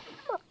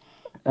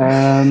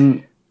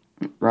 Right.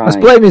 Let's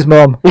blame his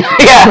mum.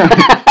 Yeah.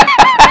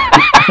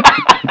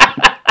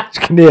 You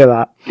can hear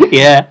that.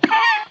 Yeah.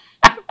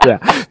 Yeah,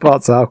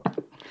 thought so.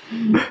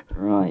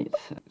 Right.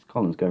 It's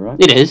Colin's go, right?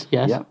 It is,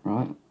 yes. Yeah,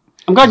 right.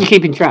 I'm glad you're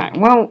keeping track.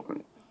 Well,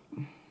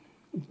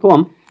 go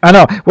on. I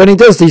know. When he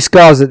does these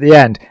scores at the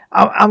end,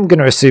 I'm going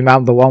to assume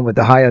I'm the one with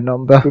the higher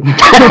number.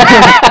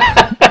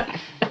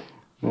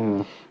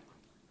 You're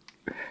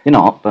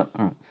not, but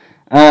all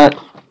right.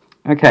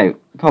 Okay,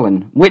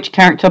 Colin. Which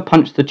character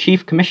punched the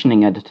chief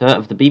commissioning editor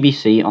of the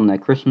BBC on their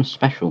Christmas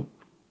special?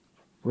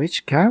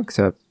 Which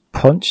character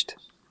punched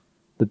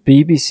the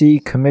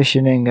BBC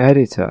commissioning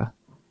editor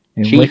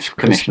in chief which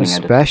Christmas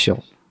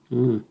special?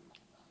 Mm.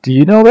 Do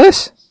you know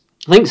this?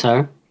 I think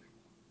so.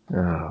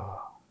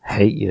 Oh,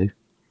 hate you.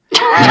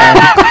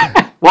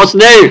 What's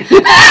new?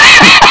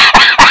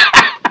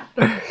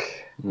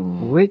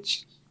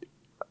 Which...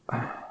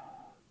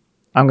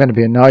 I'm going to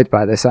be annoyed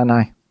by this, aren't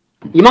I?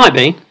 You might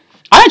be.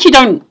 I actually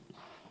don't...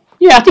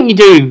 Yeah, I think you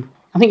do.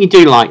 I think you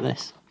do like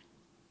this.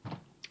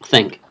 I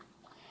think.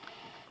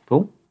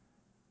 Cool.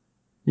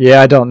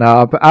 Yeah, I don't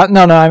know. But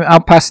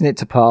I'm passing it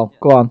to Paul.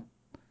 Go on.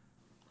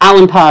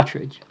 Alan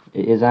Partridge.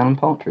 It is Alan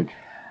Partridge.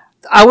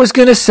 I was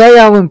going to say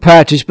Alan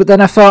Partridge, but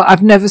then I thought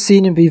I've never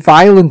seen him be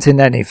violent in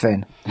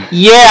anything.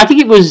 Yeah, I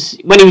think it was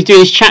when he was doing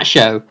his chat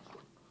show.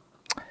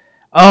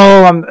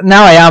 Oh,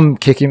 now I am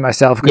kicking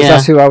myself because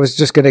that's who I was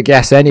just going to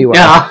guess anyway.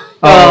 Yeah.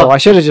 Oh, I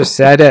should have just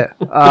said it.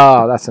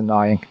 Oh, that's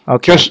annoying.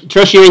 Okay.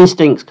 Trust your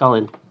instincts,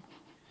 Colin.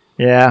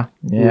 Yeah.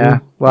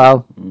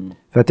 Well,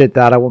 if I did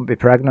that, I wouldn't be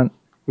pregnant.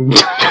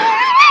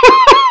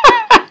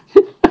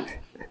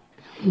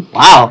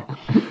 Wow.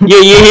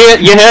 You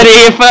heard it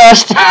here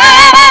first.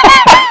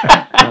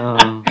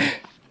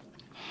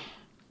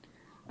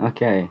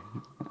 Okay.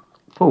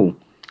 Paul.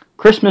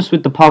 Christmas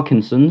with the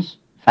Parkinsons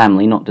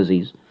family, not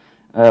disease.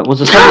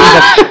 Was a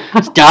 70s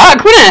That's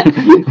dark, wasn't it?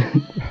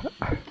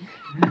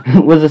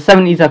 was a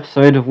 70s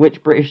episode of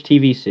which British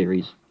TV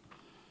series?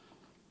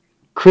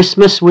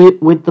 Christmas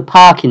with the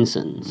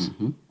Parkinsons.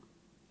 Mm-hmm.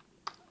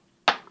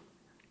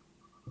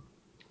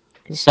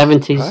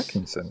 70s.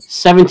 Parkinson's.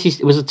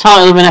 70s. It was the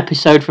title of an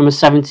episode from a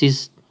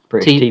 70s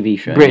British TV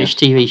show. British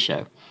TV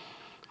show.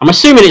 I'm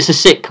assuming it's a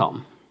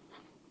sitcom.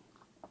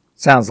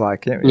 Sounds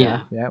like it.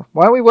 Yeah.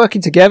 Why are we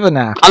working together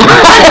now?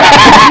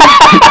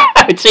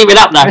 We're teaming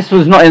up now. This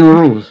was not in the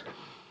rules.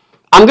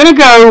 I'm going to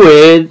go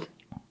with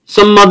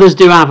Some mothers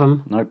do have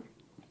them. Nope.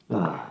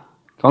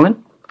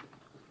 Colin?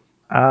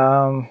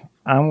 I'm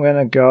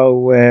gonna go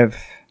with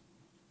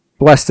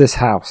Bless This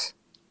House.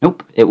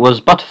 Nope. It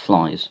was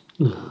Butterflies.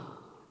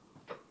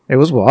 It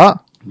was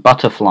what?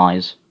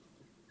 Butterflies.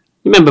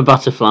 You remember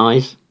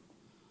Butterflies?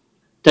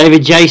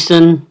 David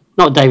Jason,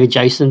 not David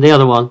Jason, the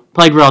other one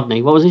played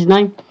Rodney. What was his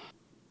name?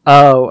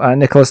 Oh,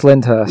 Nicholas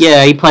Lyndhurst.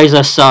 Yeah, he plays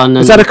her son.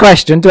 Is that a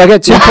question? Do I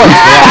get 2 points for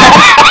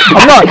that?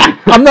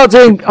 I'm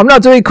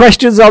not doing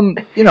questions on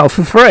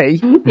for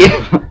free.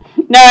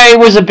 No, it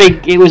was a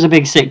big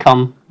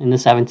sitcom in the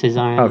 70s.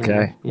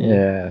 Okay.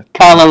 Yeah.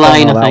 Carla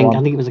Lane, I think. One.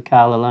 I think it was a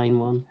Carla Lane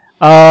one.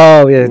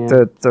 Oh yeah,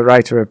 the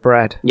writer of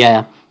Bread.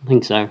 Yeah, I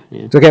think so.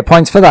 Yeah. Do I get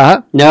points for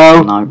that?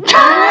 No. No.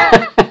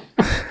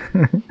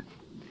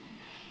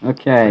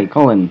 Okay,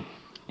 Colin.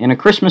 In a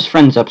Christmas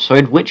Friends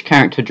episode, which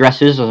character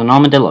dresses as an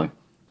armadillo?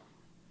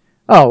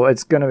 Oh,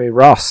 it's going to be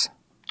Ross.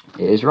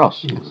 It is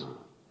Ross.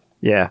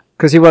 Yeah,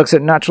 because he works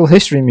at Natural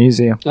History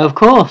Museum. Of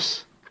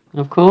course.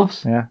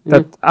 Yeah,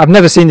 I've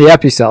never seen the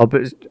episode,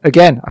 but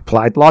again,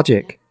 applied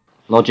logic.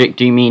 Logic,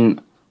 do you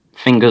mean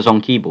fingers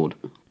on keyboard?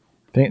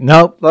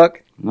 No,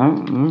 look. No?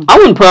 Mm. I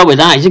wouldn't put up with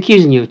that. He's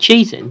accusing you of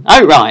cheating.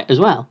 Outright as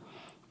well.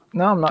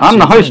 No, I'm not. I'm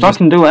the host, I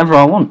can do whatever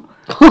I want.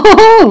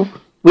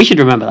 We should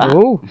remember that.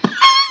 Oh,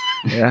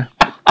 yeah.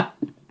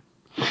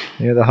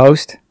 You're the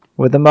host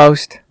with the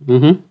most.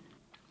 Mm-hmm.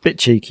 Bit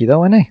cheeky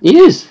though, isn't he? He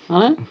is,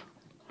 I know.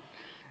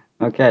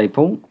 Okay,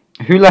 Paul.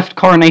 Who left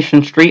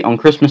Coronation Street on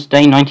Christmas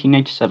Day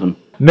 1987?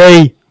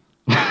 Me.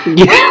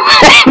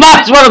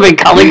 Might as well have been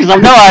Colin, because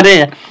I've no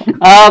idea.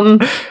 I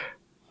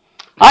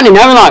only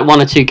know like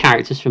 1 or 2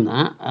 characters from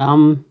that.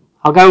 I'll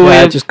go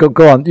with... Just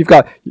go on. You've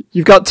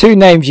got 2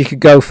 names you could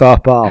go for,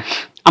 Paul.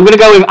 I'm going to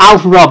go with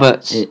Alf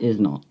Roberts. It is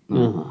not.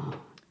 No.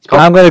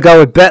 I'm going to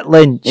go with Bet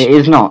Lynch. It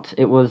is not.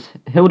 It was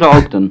Hilda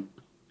Ogden.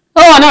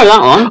 Oh, I know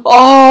that one.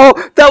 Oh,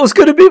 that was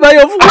going to be my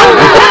other one.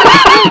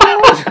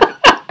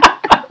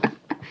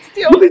 It's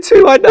the only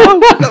 2 I know.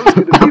 That was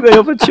going to be my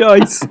other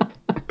choice.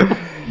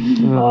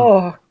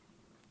 Oh,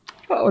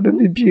 that would have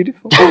been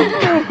beautiful.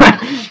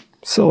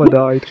 So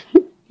annoyed.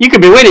 You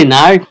could be winning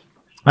now.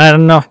 I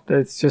don't know.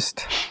 It's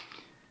just...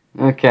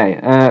 Okay,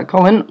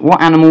 Colin, what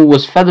animal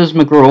was Feathers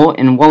McGraw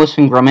in Wallace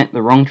and Gromit: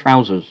 The Wrong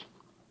Trousers?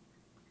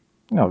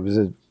 No, it was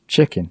a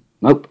chicken.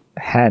 Nope,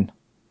 A hen.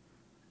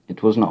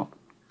 it was not.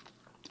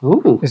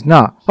 Ooh. It's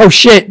not. Oh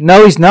shit!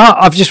 No, he's not.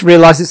 I've just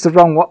realised it's the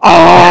wrong one.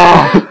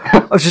 Oh,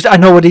 I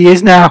know what he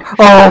is now.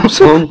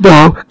 Oh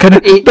no! Can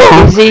I?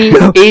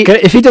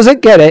 If he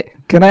doesn't get it,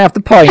 can I have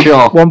the point?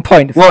 Sure. 1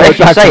 point. Well, if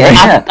you say it,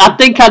 yeah. I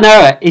think I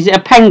know it. Is it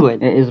a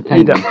penguin? It is a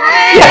penguin.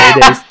 Yeah,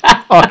 it is.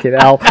 Fucking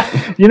hell!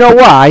 You know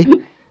why?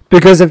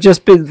 Because I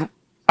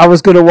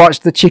was going to watch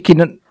the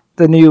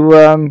new.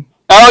 Oh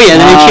yeah,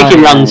 the new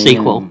Chicken Run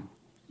sequel.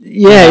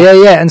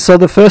 Yeah. And so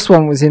the first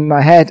one was in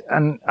my head,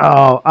 and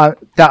I'm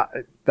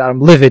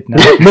livid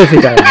now.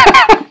 Livid. I am.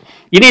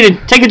 You need to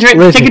take a drink.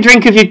 Livid. Take a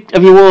drink of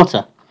your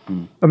water.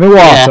 I mean,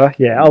 water.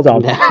 Yeah, hold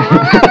on.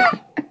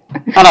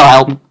 That'll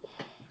help.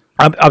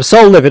 I'm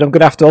so livid. I'm going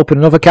to have to open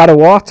another can of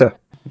water.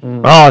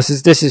 Oh,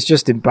 this is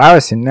just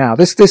embarrassing now.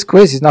 This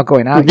quiz is not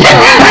going out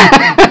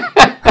yet.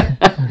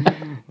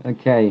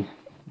 Okay,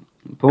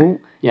 Paul.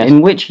 Yes.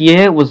 In which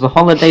year was the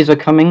Holidays Are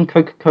Coming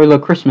Coca-Cola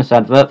Christmas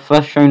advert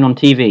first shown on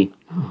TV?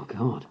 Oh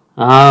God.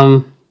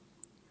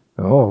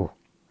 Oh,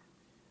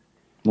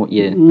 What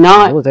year?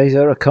 holidays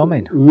are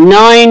coming.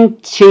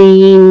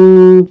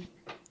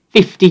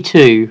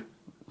 1952.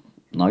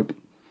 Nope.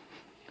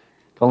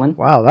 Colin?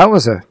 Wow, that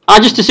was a... I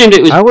just assumed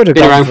it was I would've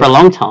been gone around for- for a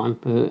long time,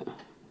 but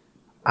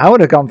I would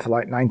have gone for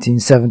like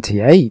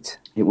 1978.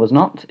 It was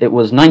not. It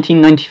was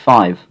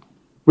 1995.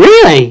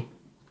 really,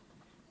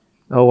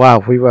 Oh wow,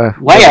 we were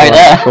Way out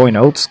there. going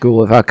old school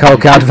with our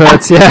Coke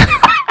adverts, yeah.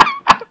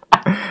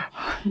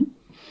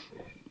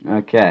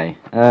 Okay.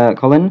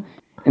 Colin?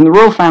 In the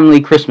Royal Family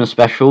Christmas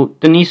special,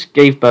 Denise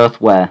gave birth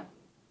where?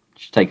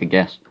 Just take a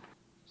guess.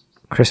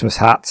 Christmas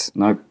hats.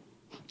 Nope.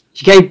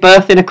 she gave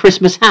birth in a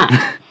Christmas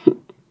hat.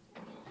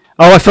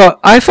 Oh, I thought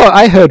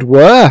I heard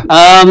were.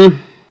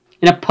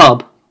 In a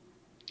pub.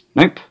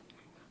 Nope.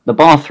 The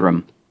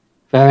bathroom.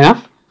 Fair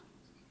enough.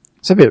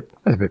 It's a bit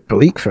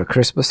bleak for a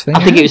Christmas thing.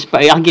 I think it's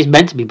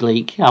meant to be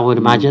bleak. I would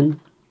imagine.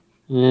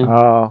 Yeah.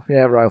 Oh,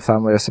 yeah, royal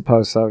family, I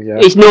suppose so, yeah.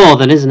 It's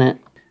northern, isn't it?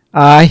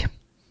 Aye.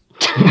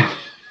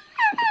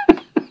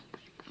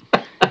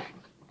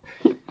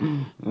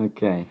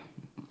 Okay.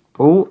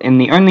 Paul, in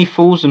the Only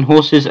Fools and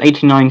Horses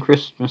 89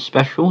 Christmas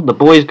special, the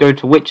boys go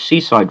to which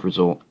seaside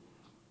resort?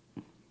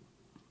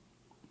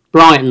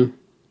 Brighton.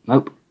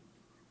 Nope.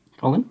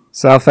 Colin?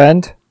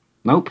 Southend.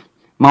 Nope.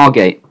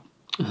 Margate.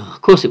 Oh,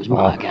 of course, it was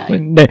Margate.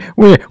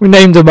 We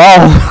named them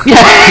all.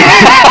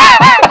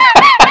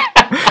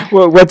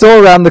 We're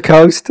all around the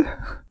coast.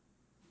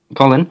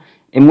 Colin,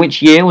 in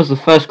which year was the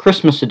first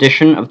Christmas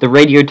edition of the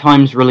Radio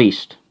Times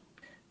released?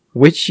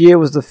 Which year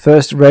was the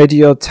first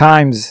Radio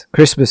Times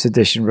Christmas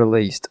edition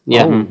released?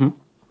 Yeah. Oh,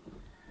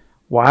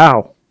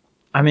 wow.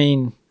 I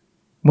mean,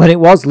 When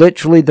it was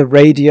literally the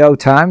radio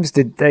times,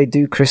 did they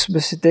do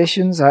Christmas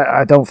editions?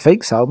 I don't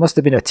think so. It must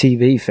have been a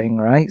TV thing,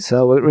 right?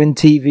 So we're in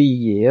TV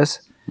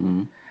years.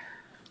 Mm.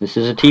 This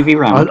is a TV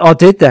round. Or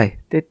did they?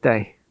 Did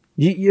they?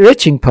 You're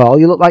itching, Paul.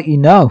 You look like you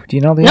know. Do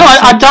you know the No,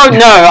 answer? I don't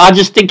know. I'm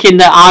just thinking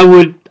that I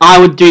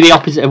would do the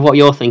opposite of what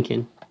you're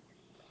thinking.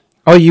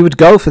 Oh, you would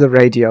go for the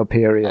radio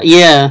period?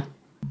 Yeah.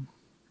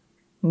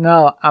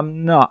 No,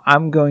 I'm not.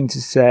 I'm going to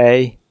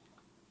say...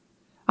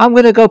 I'm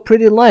going to go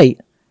pretty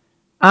late.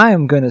 I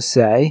am going to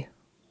say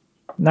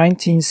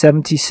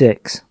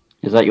 1976.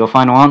 Is that your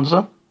final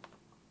answer?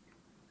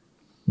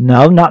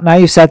 No, not now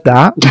you said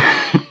that.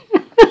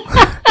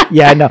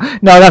 Yeah, no,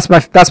 that's my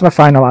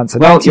final answer.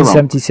 Well,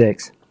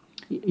 1976.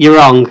 You're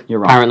wrong. You're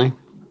wrong. Apparently.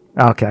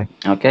 Okay.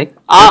 Okay.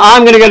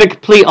 I'm going to go the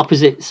complete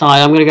opposite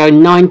side. I'm going to go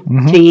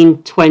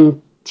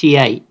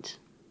 1928.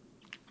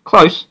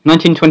 Close.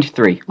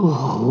 1923.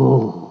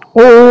 Oh,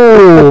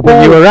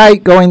 but you were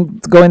right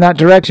going that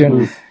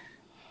direction.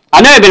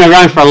 I know it'd been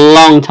around for a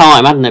long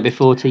time, hadn't it,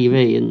 before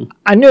TV? And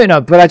I knew it,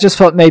 but I just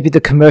thought maybe the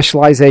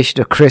commercialization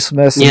of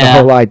Christmas and the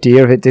whole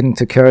idea of it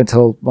didn't occur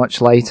until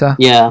much later.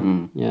 Yeah,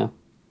 yeah.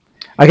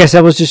 I guess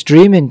I was just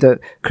dreaming that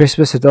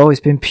Christmas had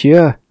always been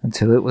pure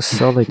until it was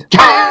solid.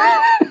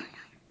 Talking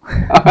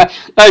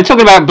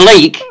about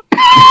bleak.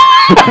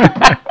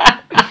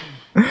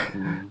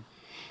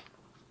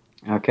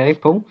 Okay,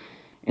 Paul.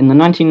 In the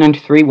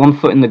 1993 One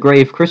Foot in the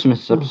Grave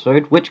Christmas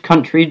episode, which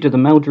country do the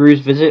Meldrews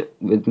visit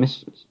with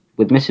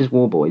Mrs.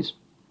 Warboys?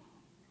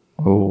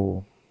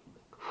 Oh.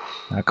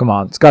 Now, come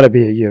on. It's got to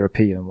be a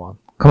European one.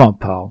 Come on,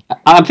 Paul.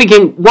 I'm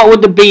thinking, what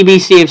would the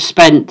BBC have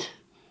spent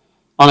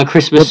on a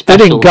Christmas They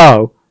special? didn't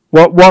go.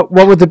 What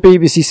would the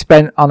BBC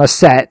spend on a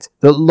set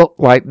that looked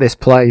like this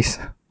place?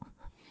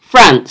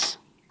 France.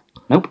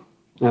 Nope.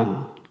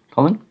 Oh.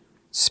 Colin?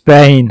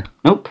 Spain.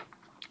 Nope.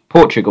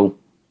 Portugal.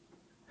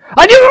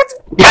 I knew it!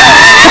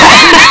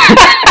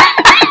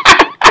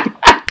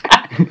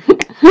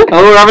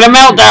 Oh, we're having a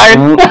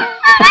meltdown.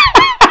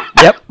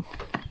 Yep.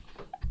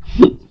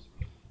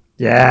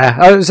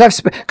 Yeah,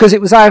 because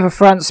it was either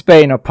France,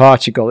 Spain, or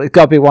Portugal. It's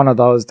got to be one of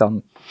those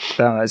done.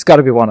 It's got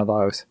to be one of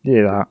those.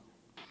 Do that.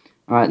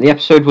 Alright, the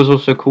episode was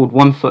also called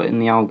One Foot in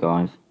the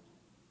Algarve.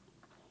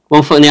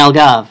 1 Foot in the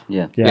Algarve.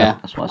 Yeah. Yeah.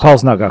 That's what I said.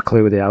 Paul's not got a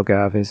clue where the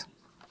Algarve is.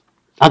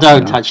 I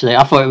don't actually.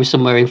 I thought it was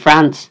somewhere in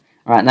France.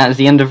 Alright, that is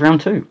the end of round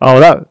 2.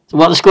 Oh, that. So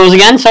what are the scores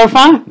again so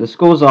far? The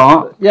scores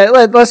are... Yeah,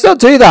 let's not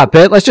do that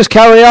bit. Let's just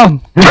carry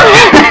on.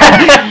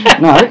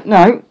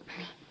 No.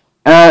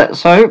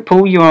 So,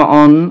 Paul, you are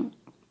on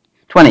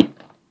 20.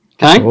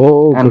 Okay.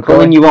 Oh, And good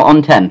Colin, going. you are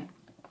on 10.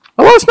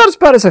 Oh, well, it's not as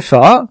bad as I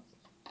thought.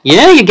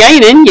 Yeah, you're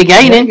gaining. You're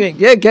gaining.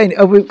 Yeah, again,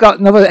 we've got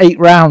another 8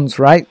 rounds,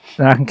 right?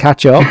 Then I can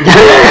catch up.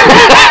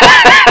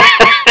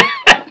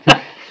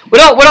 We're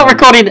not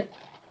recording,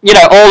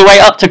 all the way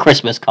up to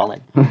Christmas,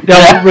 Colin.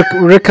 Yeah,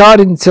 we're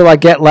recording until I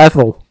get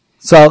level.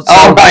 So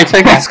Right,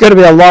 okay. it's going to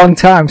be a long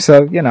time,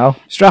 so,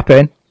 strap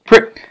in.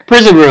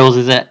 Prison rules,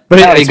 is it? But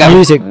There it's you go.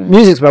 music.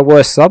 Music's my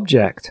worst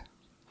subject.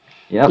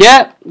 Yep.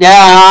 Yeah.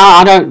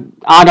 I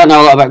don't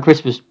know a lot about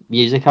Christmas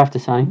music, I have to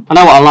say. I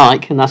know what I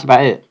like, and that's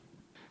about it.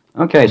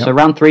 Okay, so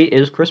round 3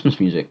 is Christmas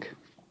music.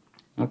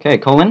 Okay,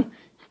 Colin.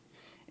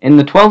 In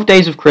the 12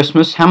 days of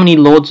Christmas, how many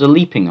lords a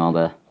leaping are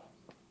there?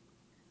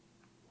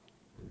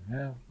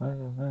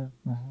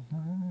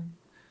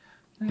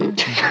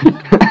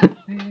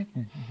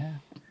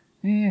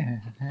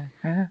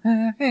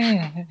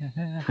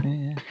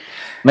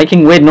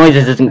 Making weird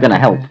noises isn't going to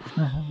help.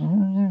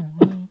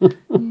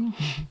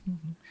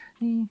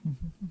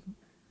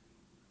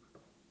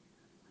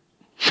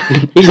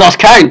 He's lost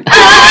count.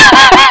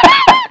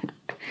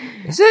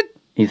 Is it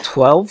He's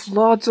 12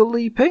 lords are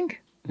leaping?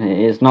 It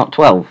is not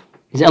 12.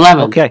 Is it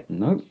 11? Okay.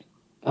 No.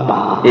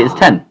 It is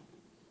 10.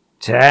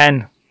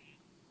 10.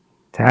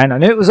 I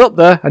knew it was up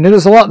there. I knew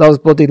there's a lot of those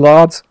bloody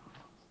lords.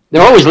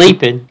 They're always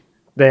leaping.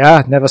 They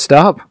are. Never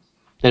stop.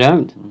 They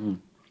don't.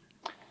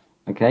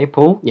 Okay,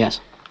 Paul. Yes.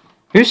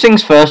 Who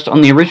sings first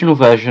on the original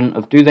version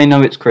of Do They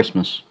Know It's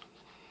Christmas?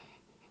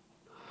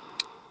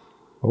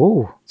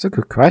 Oh, it's a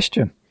good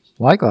question.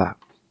 Like that.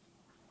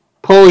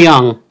 Paul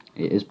Young.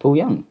 It is Paul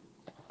Young.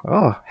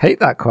 Oh, hate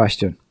that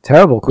question.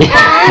 Terrible question.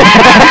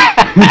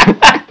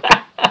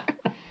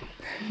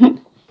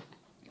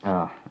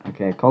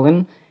 Okay,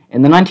 Colin.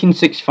 In the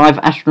 1965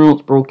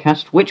 astronauts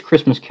broadcast, which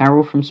Christmas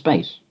carol from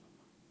space?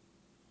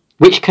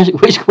 Which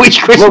Christmas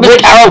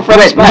carol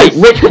from space?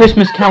 Which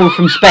Christmas carol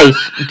from space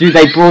do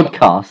they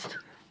broadcast?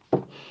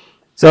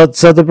 So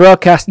they're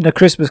broadcasting a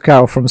Christmas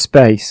carol from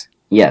space.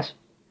 Yes.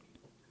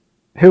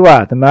 Who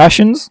are? The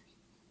Martians?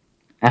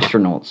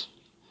 Astronauts.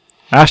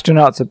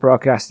 Astronauts are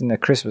broadcasting a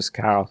Christmas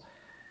carol.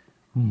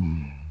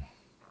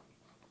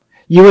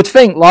 You would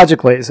think,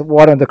 logically, it's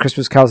one of the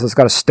Christmas carols that's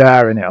got a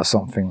star in it or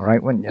something,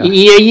 right? Wouldn't you?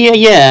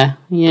 Yeah.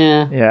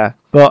 Yeah,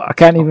 but I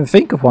can't even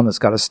think of one that's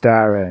got a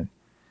star in.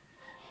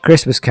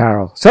 Christmas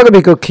carol. It's not going to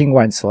be good, King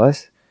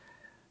Wenceslas.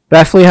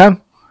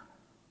 Bethlehem?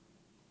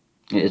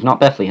 It is not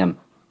Bethlehem.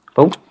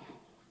 Paul?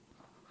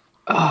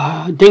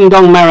 Ding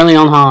Dong Merrily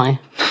on High.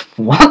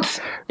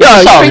 What? It's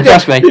a song,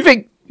 trust me. You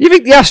think You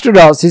think the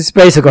astronauts in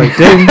space are going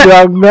ding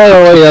dong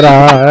merrily and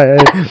I?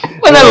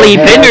 Well, they're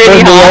leaping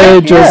really high. The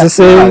angels are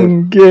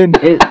singing.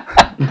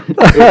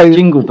 It's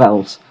Jingle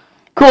Bells.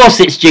 Of course,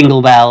 it's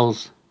Jingle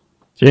Bells.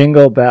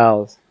 Jingle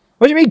bells.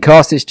 What do you mean?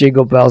 Course, it's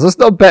Jingle Bells. That's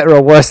not better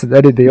or worse than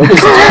any of the others.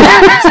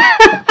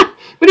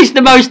 But it's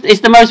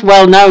the most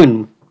well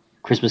known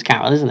Christmas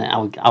carol, isn't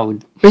it? I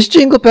would. Is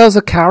Jingle Bells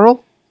a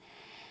carol?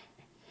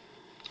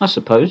 I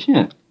suppose,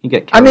 yeah. You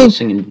get carols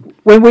singing.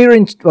 When we were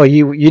in, well,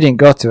 you didn't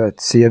go to a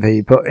C of E,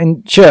 but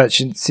in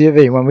church in C of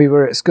E when we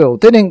were at school,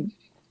 didn't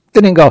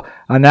go.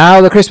 And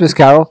now the Christmas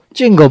carol,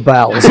 Jingle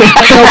Bells.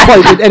 At no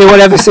point did anyone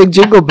ever sing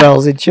Jingle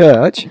Bells in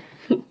church.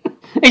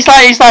 It's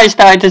like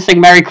starting to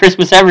sing "Merry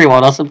Christmas,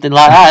 Everyone" or something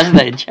like that, isn't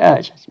it? In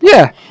church.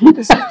 Yeah,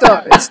 it's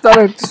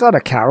not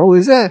a carol,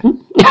 is it?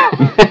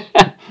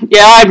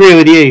 Yeah, I agree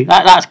with you.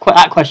 That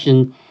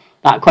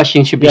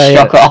question should be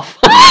struck off.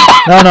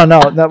 No.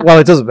 Well,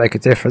 it doesn't make a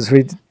difference.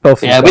 We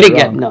both. Yeah, we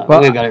got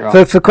it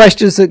wrong. For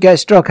questions that get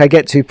struck, I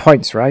get 2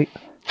 points, right?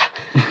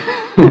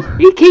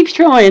 He keeps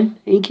trying.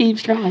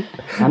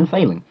 And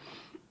failing.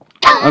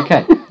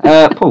 Okay.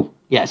 Paul.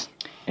 Yes.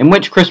 In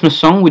which Christmas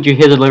song would you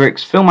hear the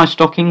lyrics, "Fill my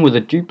stocking with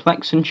a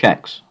duplex and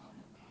checks"?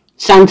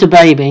 Santa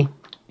Baby.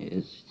 It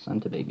is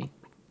Santa Baby.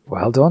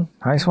 Well done.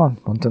 Nice one.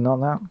 One done on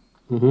that.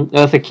 Mm-hmm.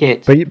 Eartha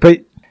Kitt. But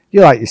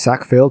you like your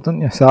Sackfield,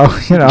 don't you? So,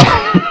 you know.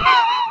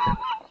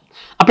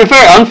 I prefer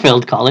it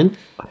unfilled, Colin.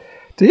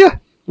 Do you?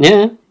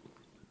 Yeah.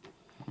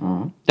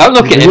 Don't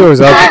look at him.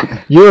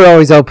 You were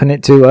always opening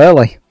it too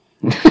early.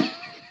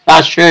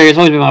 That's true. It's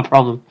always been my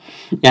problem.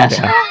 Yes.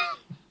 Yeah.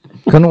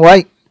 Couldn't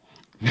wait.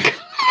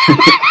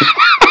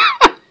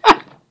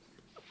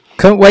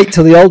 Couldn't wait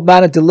till the old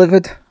man had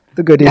delivered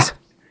the goodies.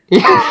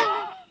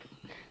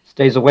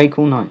 Stays awake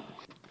all night.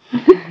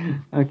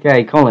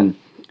 Okay, Colin.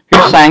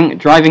 Who sang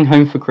 "Driving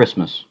Home for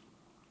Christmas"?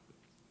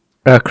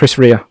 Chris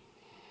Rea.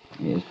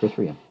 It is Chris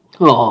Rea.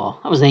 Oh,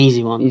 that was an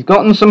easy one. He's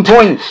gotten some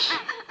points.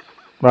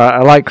 Right,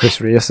 I like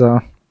Chris Rea, so...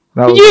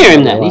 Did you hear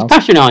him then? He's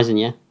patronising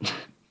you.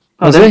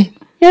 Was he?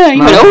 Yeah, he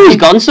went, he's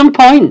gotten some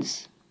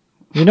points.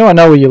 You know I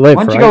know where you live,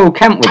 Why'd right? you go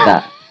camp with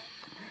that?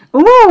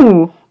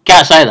 Ooh!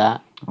 Can't say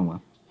that. Oh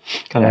well.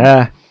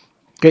 Yeah.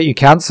 Get you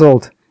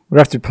cancelled. We'll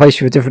have to replace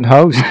you with a different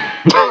host.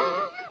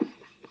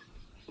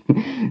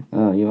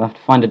 You'll have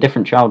to find a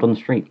different child on the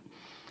street.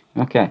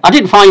 Okay. I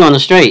didn't find you on the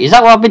street. Is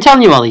that what I've been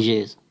telling you all these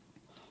years?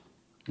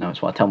 No,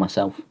 it's what I tell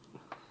myself.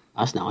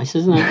 That's nice,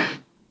 isn't it?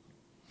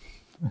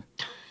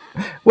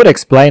 Would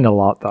explain a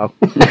lot, though.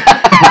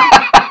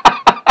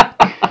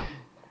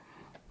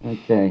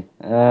 Okay.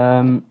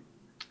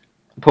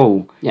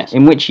 Paul. Yes.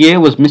 In which year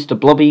was Mr.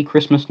 Blobby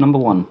Christmas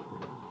 #1?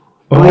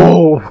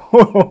 Oh!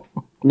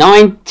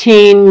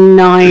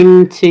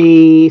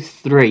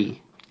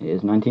 1993. It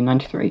is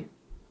 1993.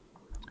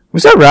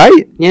 Was that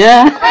right?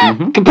 Yeah.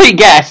 Mm-hmm. Complete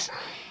guess.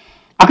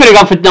 I could have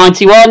gone for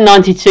 91,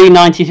 92,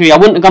 93. I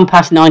wouldn't have gone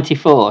past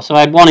 94, so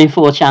I had 1 in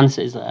 4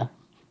 chances there.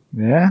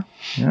 Yeah.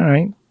 All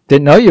right.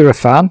 Didn't know you were a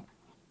fan.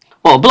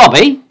 Well,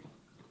 Blobby,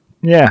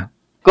 Yeah.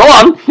 go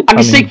on. I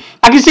can see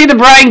the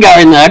brain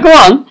going there. Go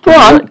on.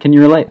 Can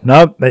you relate?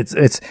 No,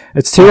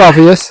 it's too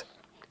obvious.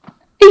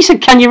 He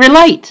said, "Can you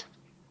relate?"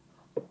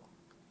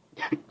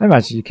 I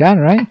imagine you can,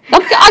 right?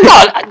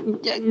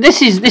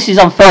 This is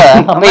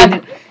unfair.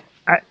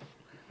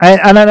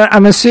 I mean,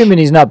 I'm assuming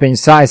he's not being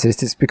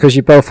sizist. It's because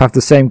you both have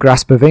the same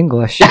grasp of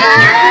English.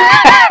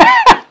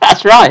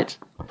 that's right.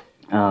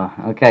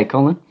 Okay,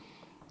 Colin.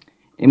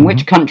 In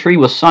which country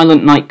was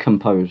Silent Night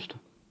composed?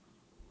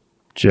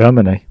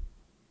 Germany.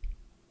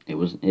 It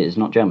is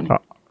not Germany.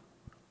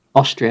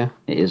 Austria.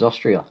 It is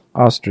Austria.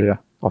 Austria.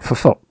 Oh, for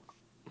fuck.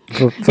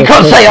 You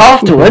can't say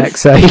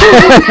afterwards.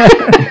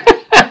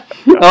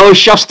 Oh,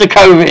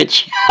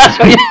 Shostakovich. That's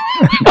what you...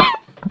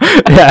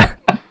 Yeah.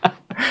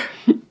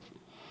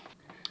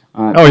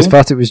 Right, I always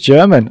thought it was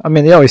German. I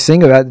mean, they always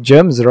sing about the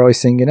Germans are always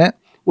singing it.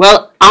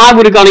 Well, I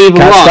would have gone either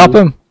Can't one. stop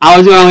them. I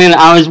was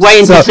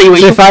waiting to see what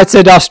so you... if I'd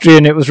said Austria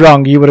and it was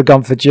wrong, you would have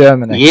gone for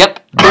Germany. Yep.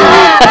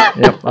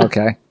 Yep,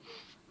 okay.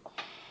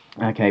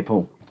 Okay,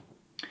 Paul.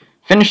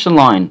 Finish the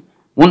line.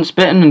 Once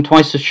bitten and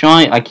twice as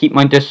shy, I keep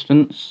my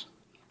distance.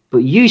 But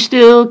you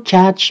still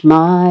catch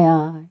my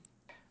eye.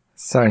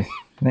 Sorry,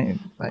 my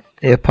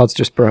earpods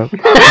just broke.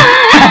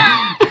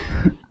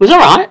 Was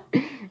alright.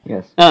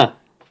 Yes.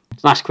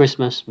 Last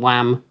Christmas,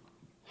 Wham.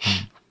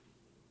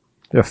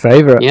 Your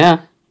favourite? Yeah.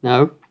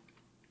 No.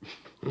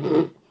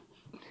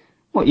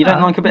 What, you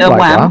don't like a bit of Like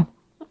Wham?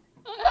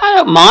 I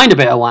don't mind a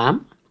bit of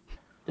Wham.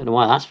 Don't know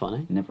why that's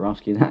funny. Never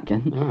ask you that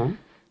again. Alright.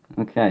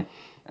 Okay.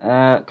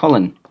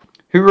 Colin,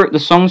 who wrote the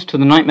songs to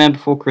The Nightmare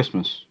Before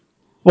Christmas?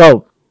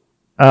 Well,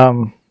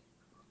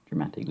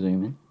 Dramatic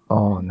zoom in.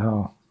 oh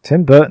no.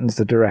 Tim Burton's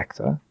the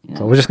director. Yeah.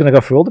 So we're just going to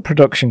go through all the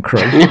production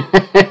crew.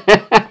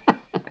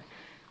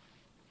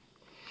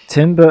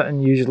 Tim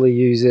Burton usually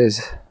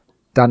uses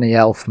Danny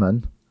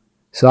Elfman.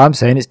 So I'm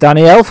saying it's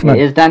Danny Elfman.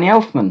 It is Danny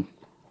Elfman.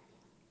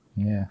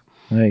 Yeah,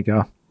 there you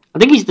go. I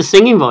think he's the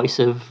singing voice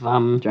of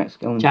Jack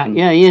Skellington. Jack.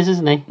 Yeah, he is,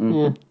 isn't he? Mm-hmm.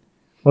 Yeah.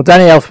 Well,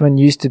 Danny Elfman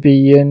used to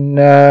be in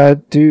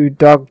Do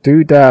Dog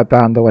Do Da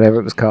Band or whatever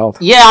it was called.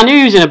 Yeah, I knew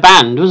he was in a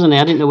band, wasn't he?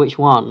 I didn't know which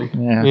one.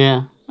 Yeah.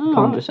 Yeah. Oh,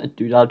 Colin just said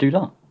doodah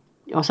doodah.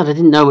 I said I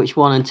didn't know which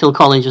one until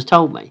Colin just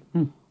told me.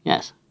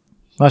 Yes.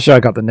 Not sure I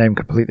got the name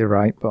completely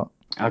right, but...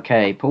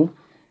 Okay, Paul.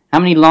 How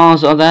many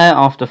Lars are there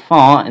after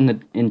far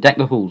in Deck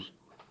the Halls?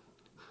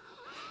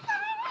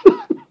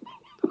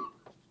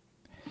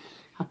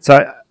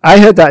 So, I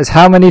heard that as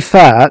how many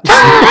farts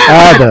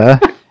are there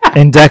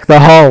in Deck the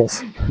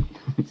Halls?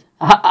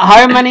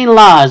 How many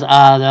Lars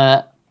are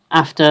there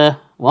after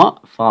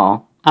what?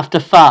 Far After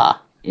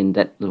far? in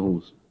Deck the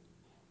Halls.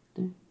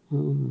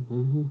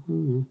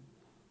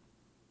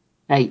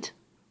 8.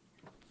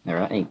 There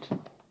are 8.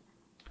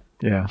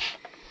 Yeah.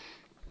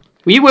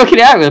 Were you working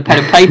it out with a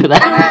pen and paper there?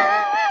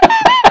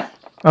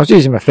 I was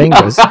using my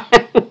fingers.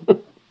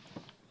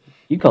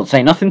 You can't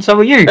say nothing, so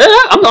are you.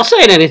 I'm not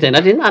saying anything.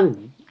 I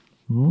don't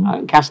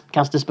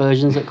cast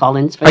aspersions at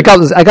Colin's face.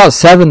 I got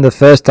 7 the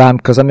first time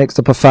because I mixed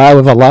up a fire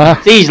with a lar.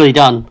 It's easily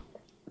done.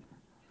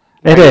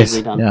 It Very is.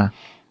 easily done. Yeah.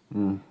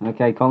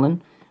 Okay,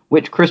 Colin.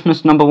 Which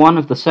Christmas number one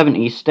of the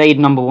 70s stayed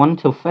number one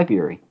till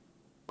February?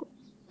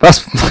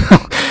 That's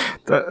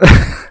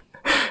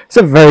it's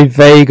a very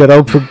vague and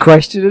open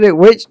question, isn't it?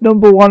 Which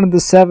number one in the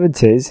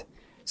 70s?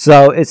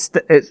 So it's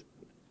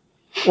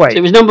wait. So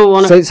it was number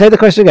one. Say the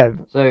question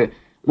again. So,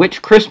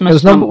 which Christmas... It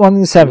was number one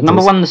in the 70s.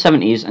 Number one in the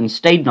 70s and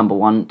stayed number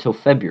one till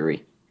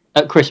February.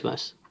 At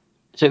Christmas.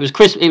 So it was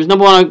It was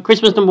number one.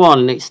 Christmas number one,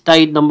 and it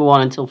stayed number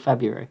one until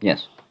February.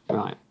 Yes.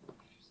 Right.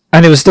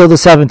 And it was still the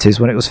 70s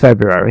when it was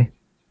February.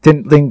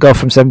 Didn't go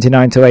from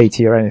 79 to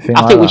 80 or anything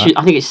I like think we that. should.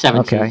 I think it's 70s.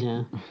 Okay.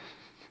 Yeah.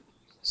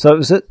 So it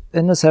was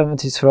in the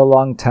 70s for a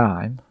long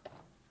time.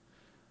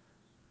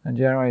 And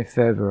January,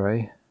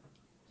 February.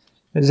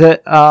 Is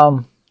it,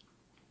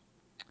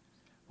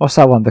 what's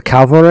that one? The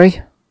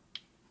Cavalry?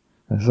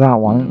 There's that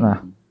one, isn't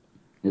there?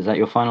 Is that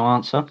your final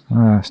answer?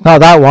 It's not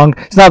that one.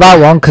 It's not that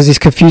one because he's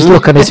confused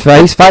look on his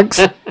face. Thanks.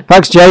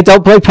 Thanks, Jay.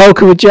 Don't play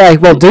poker with Jay.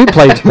 Well, do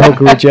play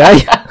poker with Jay.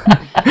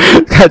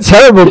 Got a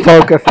terrible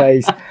poker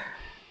face.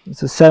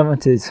 It's the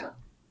 70s.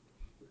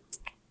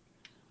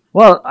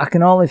 Well, I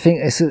can only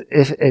think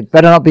if it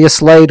better not be a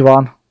Slade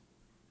one.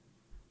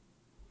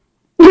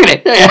 Look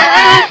at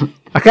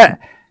it.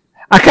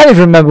 I can't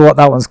even remember what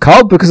that one's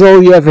called because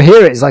all you ever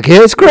hear is like,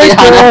 "Here's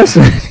Christmas."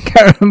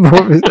 Can't remember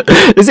what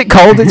is it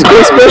called? It's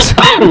Christmas.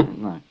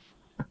 No.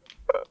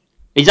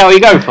 Is that what you're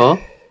going for?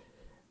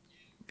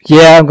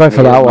 Yeah, I'm going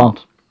for that one.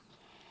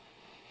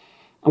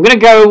 I'm going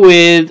to go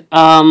with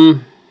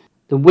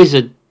the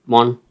wizard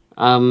one.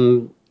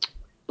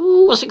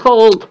 What's it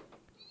called?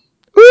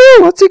 Ooh,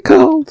 what's it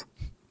called?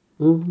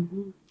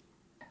 Mm-hmm.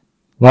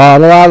 La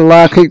la la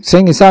la. Keep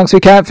singing songs. We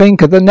can't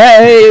think of the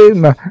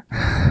name.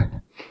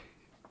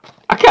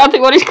 I can't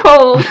think what it's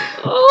called.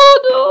 Oh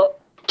no.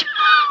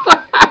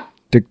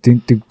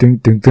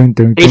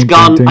 It's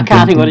gone. I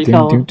can't think what it's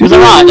called. Was it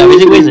right though?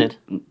 Is it wizard?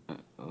 I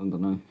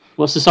don't know.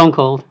 What's the song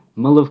called?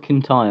 Mull of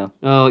Kintyre.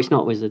 Oh, it's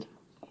not wizard.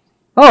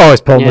 Oh,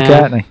 it's Paul Yeah.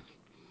 McCartney.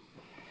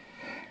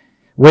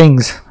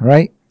 Wings,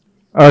 right?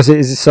 Or is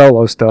it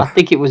solo I stuff?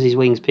 think it was his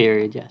Wings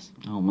period. Yes.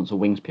 Oh, what's a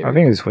Wings I period?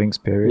 think it was Wings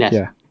period. Yes.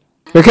 Yeah.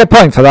 We get a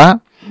point for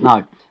that.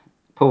 No.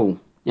 Paul.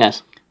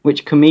 Yes.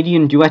 Which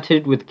comedian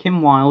duetted with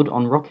Kim Wilde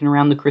on Rockin'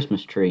 Around the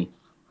Christmas Tree?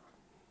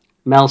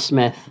 Mel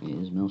Smith. It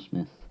is Mel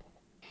Smith.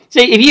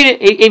 See,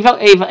 if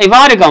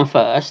I'd have gone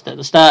first at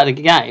the start of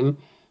the game,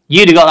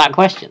 you'd have got that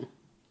question.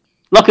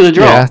 Look at the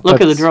draw. Yeah, Look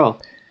at the draw.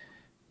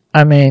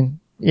 I mean,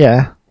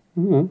 yeah.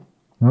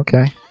 Mm-hmm.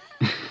 Okay.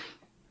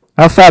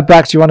 How far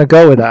back do you want to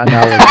go with that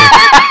analogy?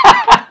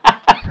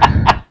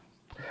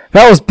 If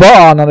that was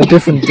born on a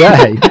different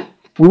day,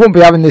 we wouldn't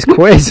be having this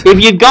quiz. If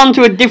you'd gone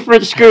to a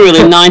different school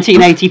in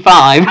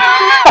 1985,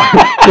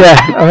 Yeah,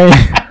 I mean,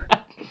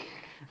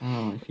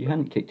 Oh, if you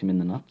hadn't kicked him in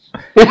the nuts.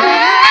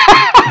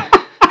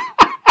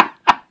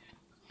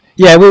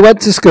 yeah, we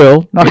went to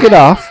school. Knock it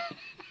off.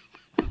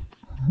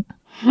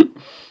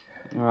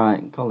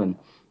 Alright, Colin.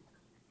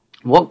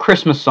 What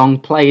Christmas song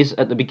plays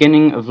at the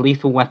beginning of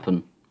Lethal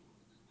Weapon?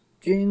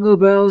 Jingle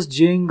bells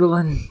jingle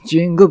and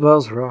jingle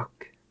bells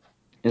rock.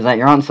 Is that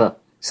your answer?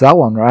 It's that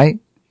one, right?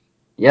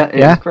 Yeah, it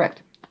Yeah. is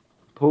correct.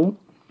 Paul?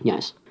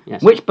 yes,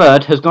 yes. Which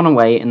bird has gone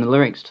away in the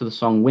lyrics to the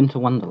song Winter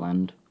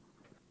Wonderland?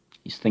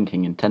 He's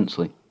thinking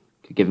intensely.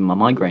 Could give him a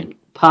migraine.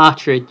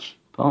 Partridge.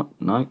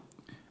 No.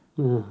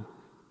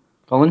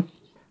 Colin?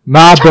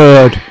 My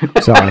bird.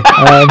 Sorry.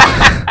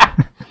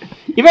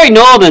 You're very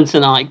northern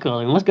tonight,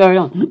 Colin. What's going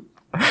on?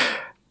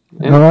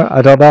 No,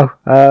 I don't know.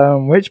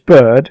 Which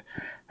bird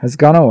has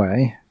gone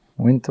away?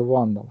 Winter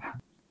Wonderland.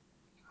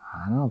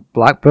 I don't know.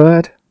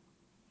 Blackbird?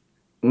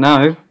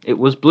 No, it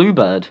was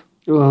Bluebird.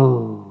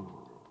 Oh.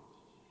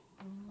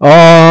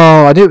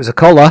 Oh, I knew it was a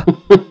colour.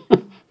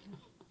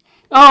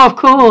 Oh, of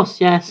course,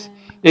 yes.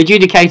 The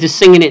adjudicator's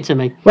singing it to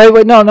me.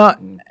 Wait, no.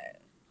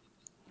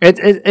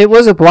 It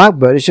was a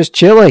blackbird. It's just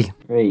chilly.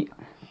 Great.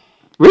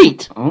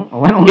 Reet. Oh, I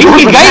went on. He's going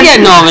to get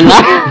Norman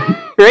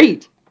now.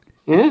 Reet.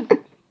 Yeah.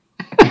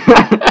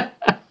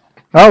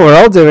 Oh, we're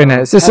all doing it.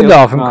 Is this a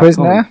Northern quiz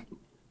Colin. now?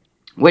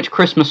 Which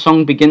Christmas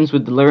song begins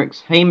with the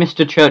lyrics, "Hey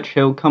Mr.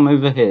 Churchill, come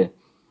over here"?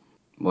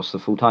 What's the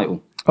full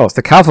title? Oh, it's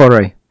The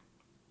Cavalry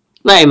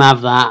Let him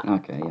have that.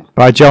 Okay, yeah.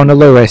 by Jonah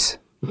Lewis.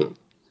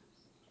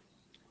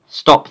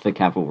 Stop the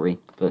Cavalry,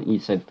 but you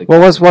said the...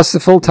 What's the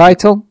full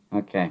title?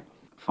 Okay.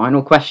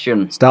 Final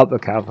question. Stop the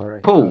Cavalry.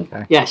 Paul.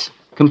 Okay. Yes.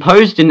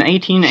 Composed in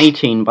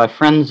 1818 by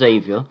Franz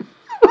Xavier.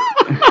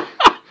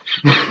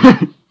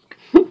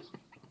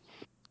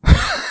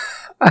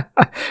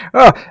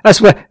 Oh,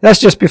 that's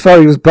just before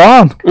he was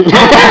born.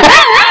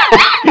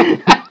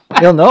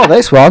 You'll know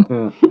this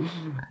one.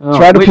 It's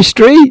right up your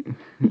street.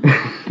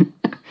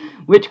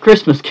 Which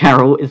Christmas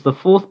Carol is the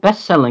fourth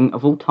best-selling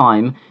of all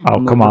time? Oh,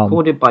 and was come on.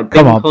 recorded by Come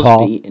Bing on, Crosby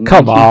Paul. in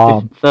Come on.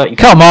 1935.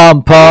 Come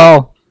on,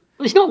 Paul.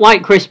 Well, it's not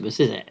White Christmas,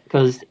 is it?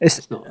 Because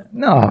it's not.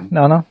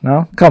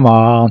 No. Come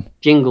on.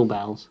 Jingle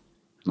Bells.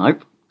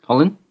 Nope.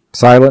 Colin?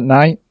 Silent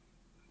Night.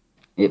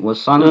 It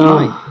was Silent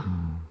Night.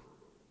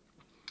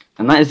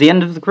 And that is the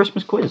end of the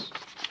Christmas quiz.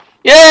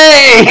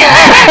 Yay!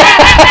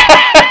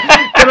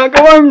 Can I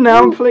go home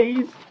now,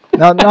 please?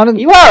 No,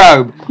 You are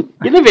home.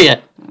 You live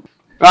here.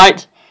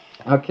 Right.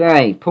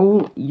 Okay,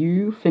 Paul,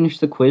 you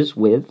finished the quiz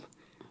with...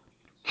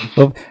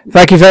 Well,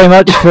 thank you very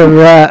much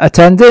for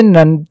attending,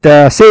 and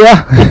see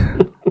ya.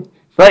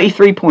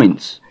 33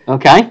 points.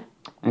 Okay.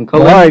 And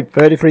All Colin? right,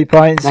 33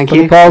 points Thank for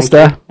you. the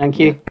Polster. Thank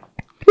you.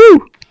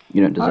 Woo.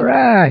 You don't deserve All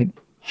right.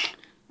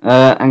 it.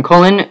 And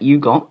Colin, you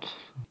got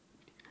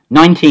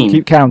 19.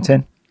 Keep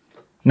counting.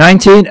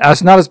 19.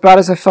 That's not as bad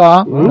as I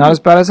thought. Not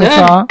as bad as I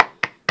thought.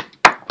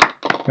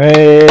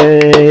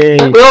 Hey.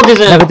 We all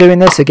deserve. Never doing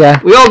this again.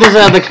 We all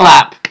deserve the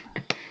clap.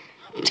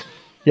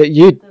 Yeah,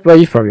 you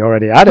probably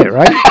already had it,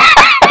 right?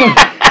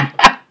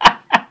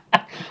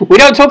 We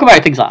don't talk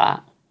about things like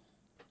that.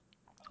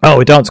 Oh,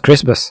 we don't. It's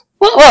Christmas.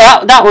 Well,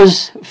 that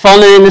was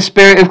fun and in the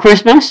spirit of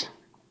Christmas.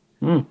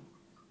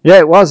 Yeah,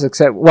 it was.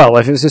 Except, well,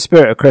 if it was the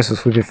spirit of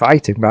Christmas, we'd be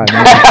fighting by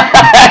now.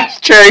 It's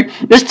true.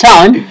 There's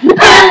time.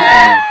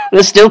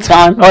 There's still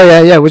time.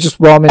 Oh yeah. We're just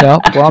warming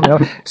up.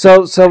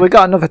 So we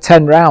got another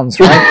 10 rounds,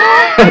 right?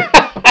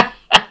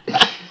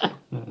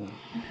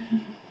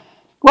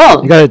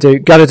 Well, You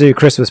gotta do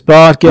Christmas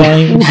board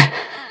games.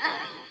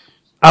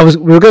 We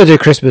were gonna do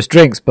Christmas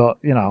drinks, but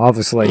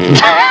obviously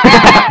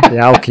the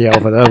alky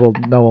over there will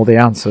know all the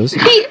answers.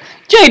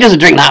 Jay doesn't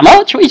drink that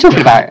much. What are you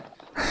talking about?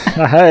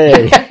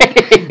 Hey,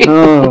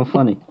 Oh,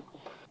 funny.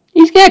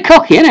 He's getting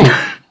cocky, isn't he?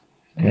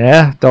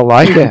 yeah, don't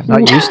like it.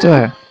 Not used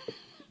to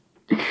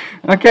it.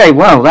 Okay,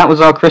 well, that was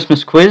our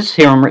Christmas quiz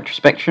here on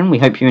Retrospection. We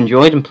hope you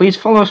enjoyed, and please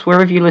follow us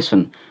wherever you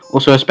listen.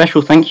 Also, a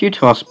special thank you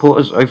to our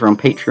supporters over on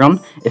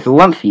Patreon. If it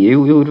weren't for you,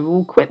 we would have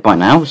all quit by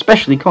now,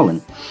 especially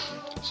Colin.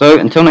 So,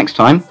 until next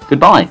time,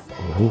 goodbye.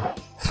 Ooh,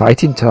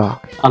 fighting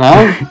talk. I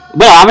know.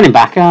 We're not having him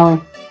back, are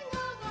we?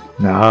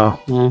 No,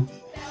 No. you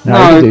No,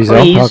 can do his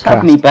own please,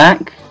 have me podcast.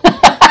 back.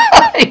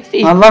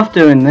 I love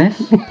doing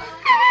this.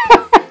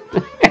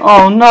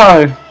 Oh,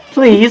 no.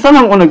 Please, I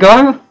don't want to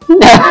go.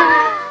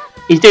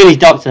 He's doing his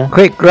doctor.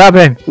 Quick, grab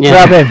him!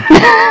 Yeah. Grab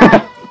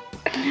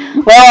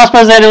him! Well, I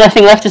suppose the only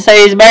thing left to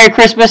say is Merry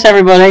Christmas,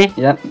 everybody.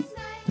 Yep.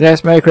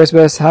 Yes, Merry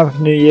Christmas. Have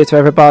a New Year to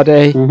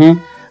everybody.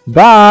 Mm-hmm.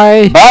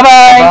 Bye.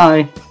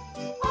 Bye-bye. Bye.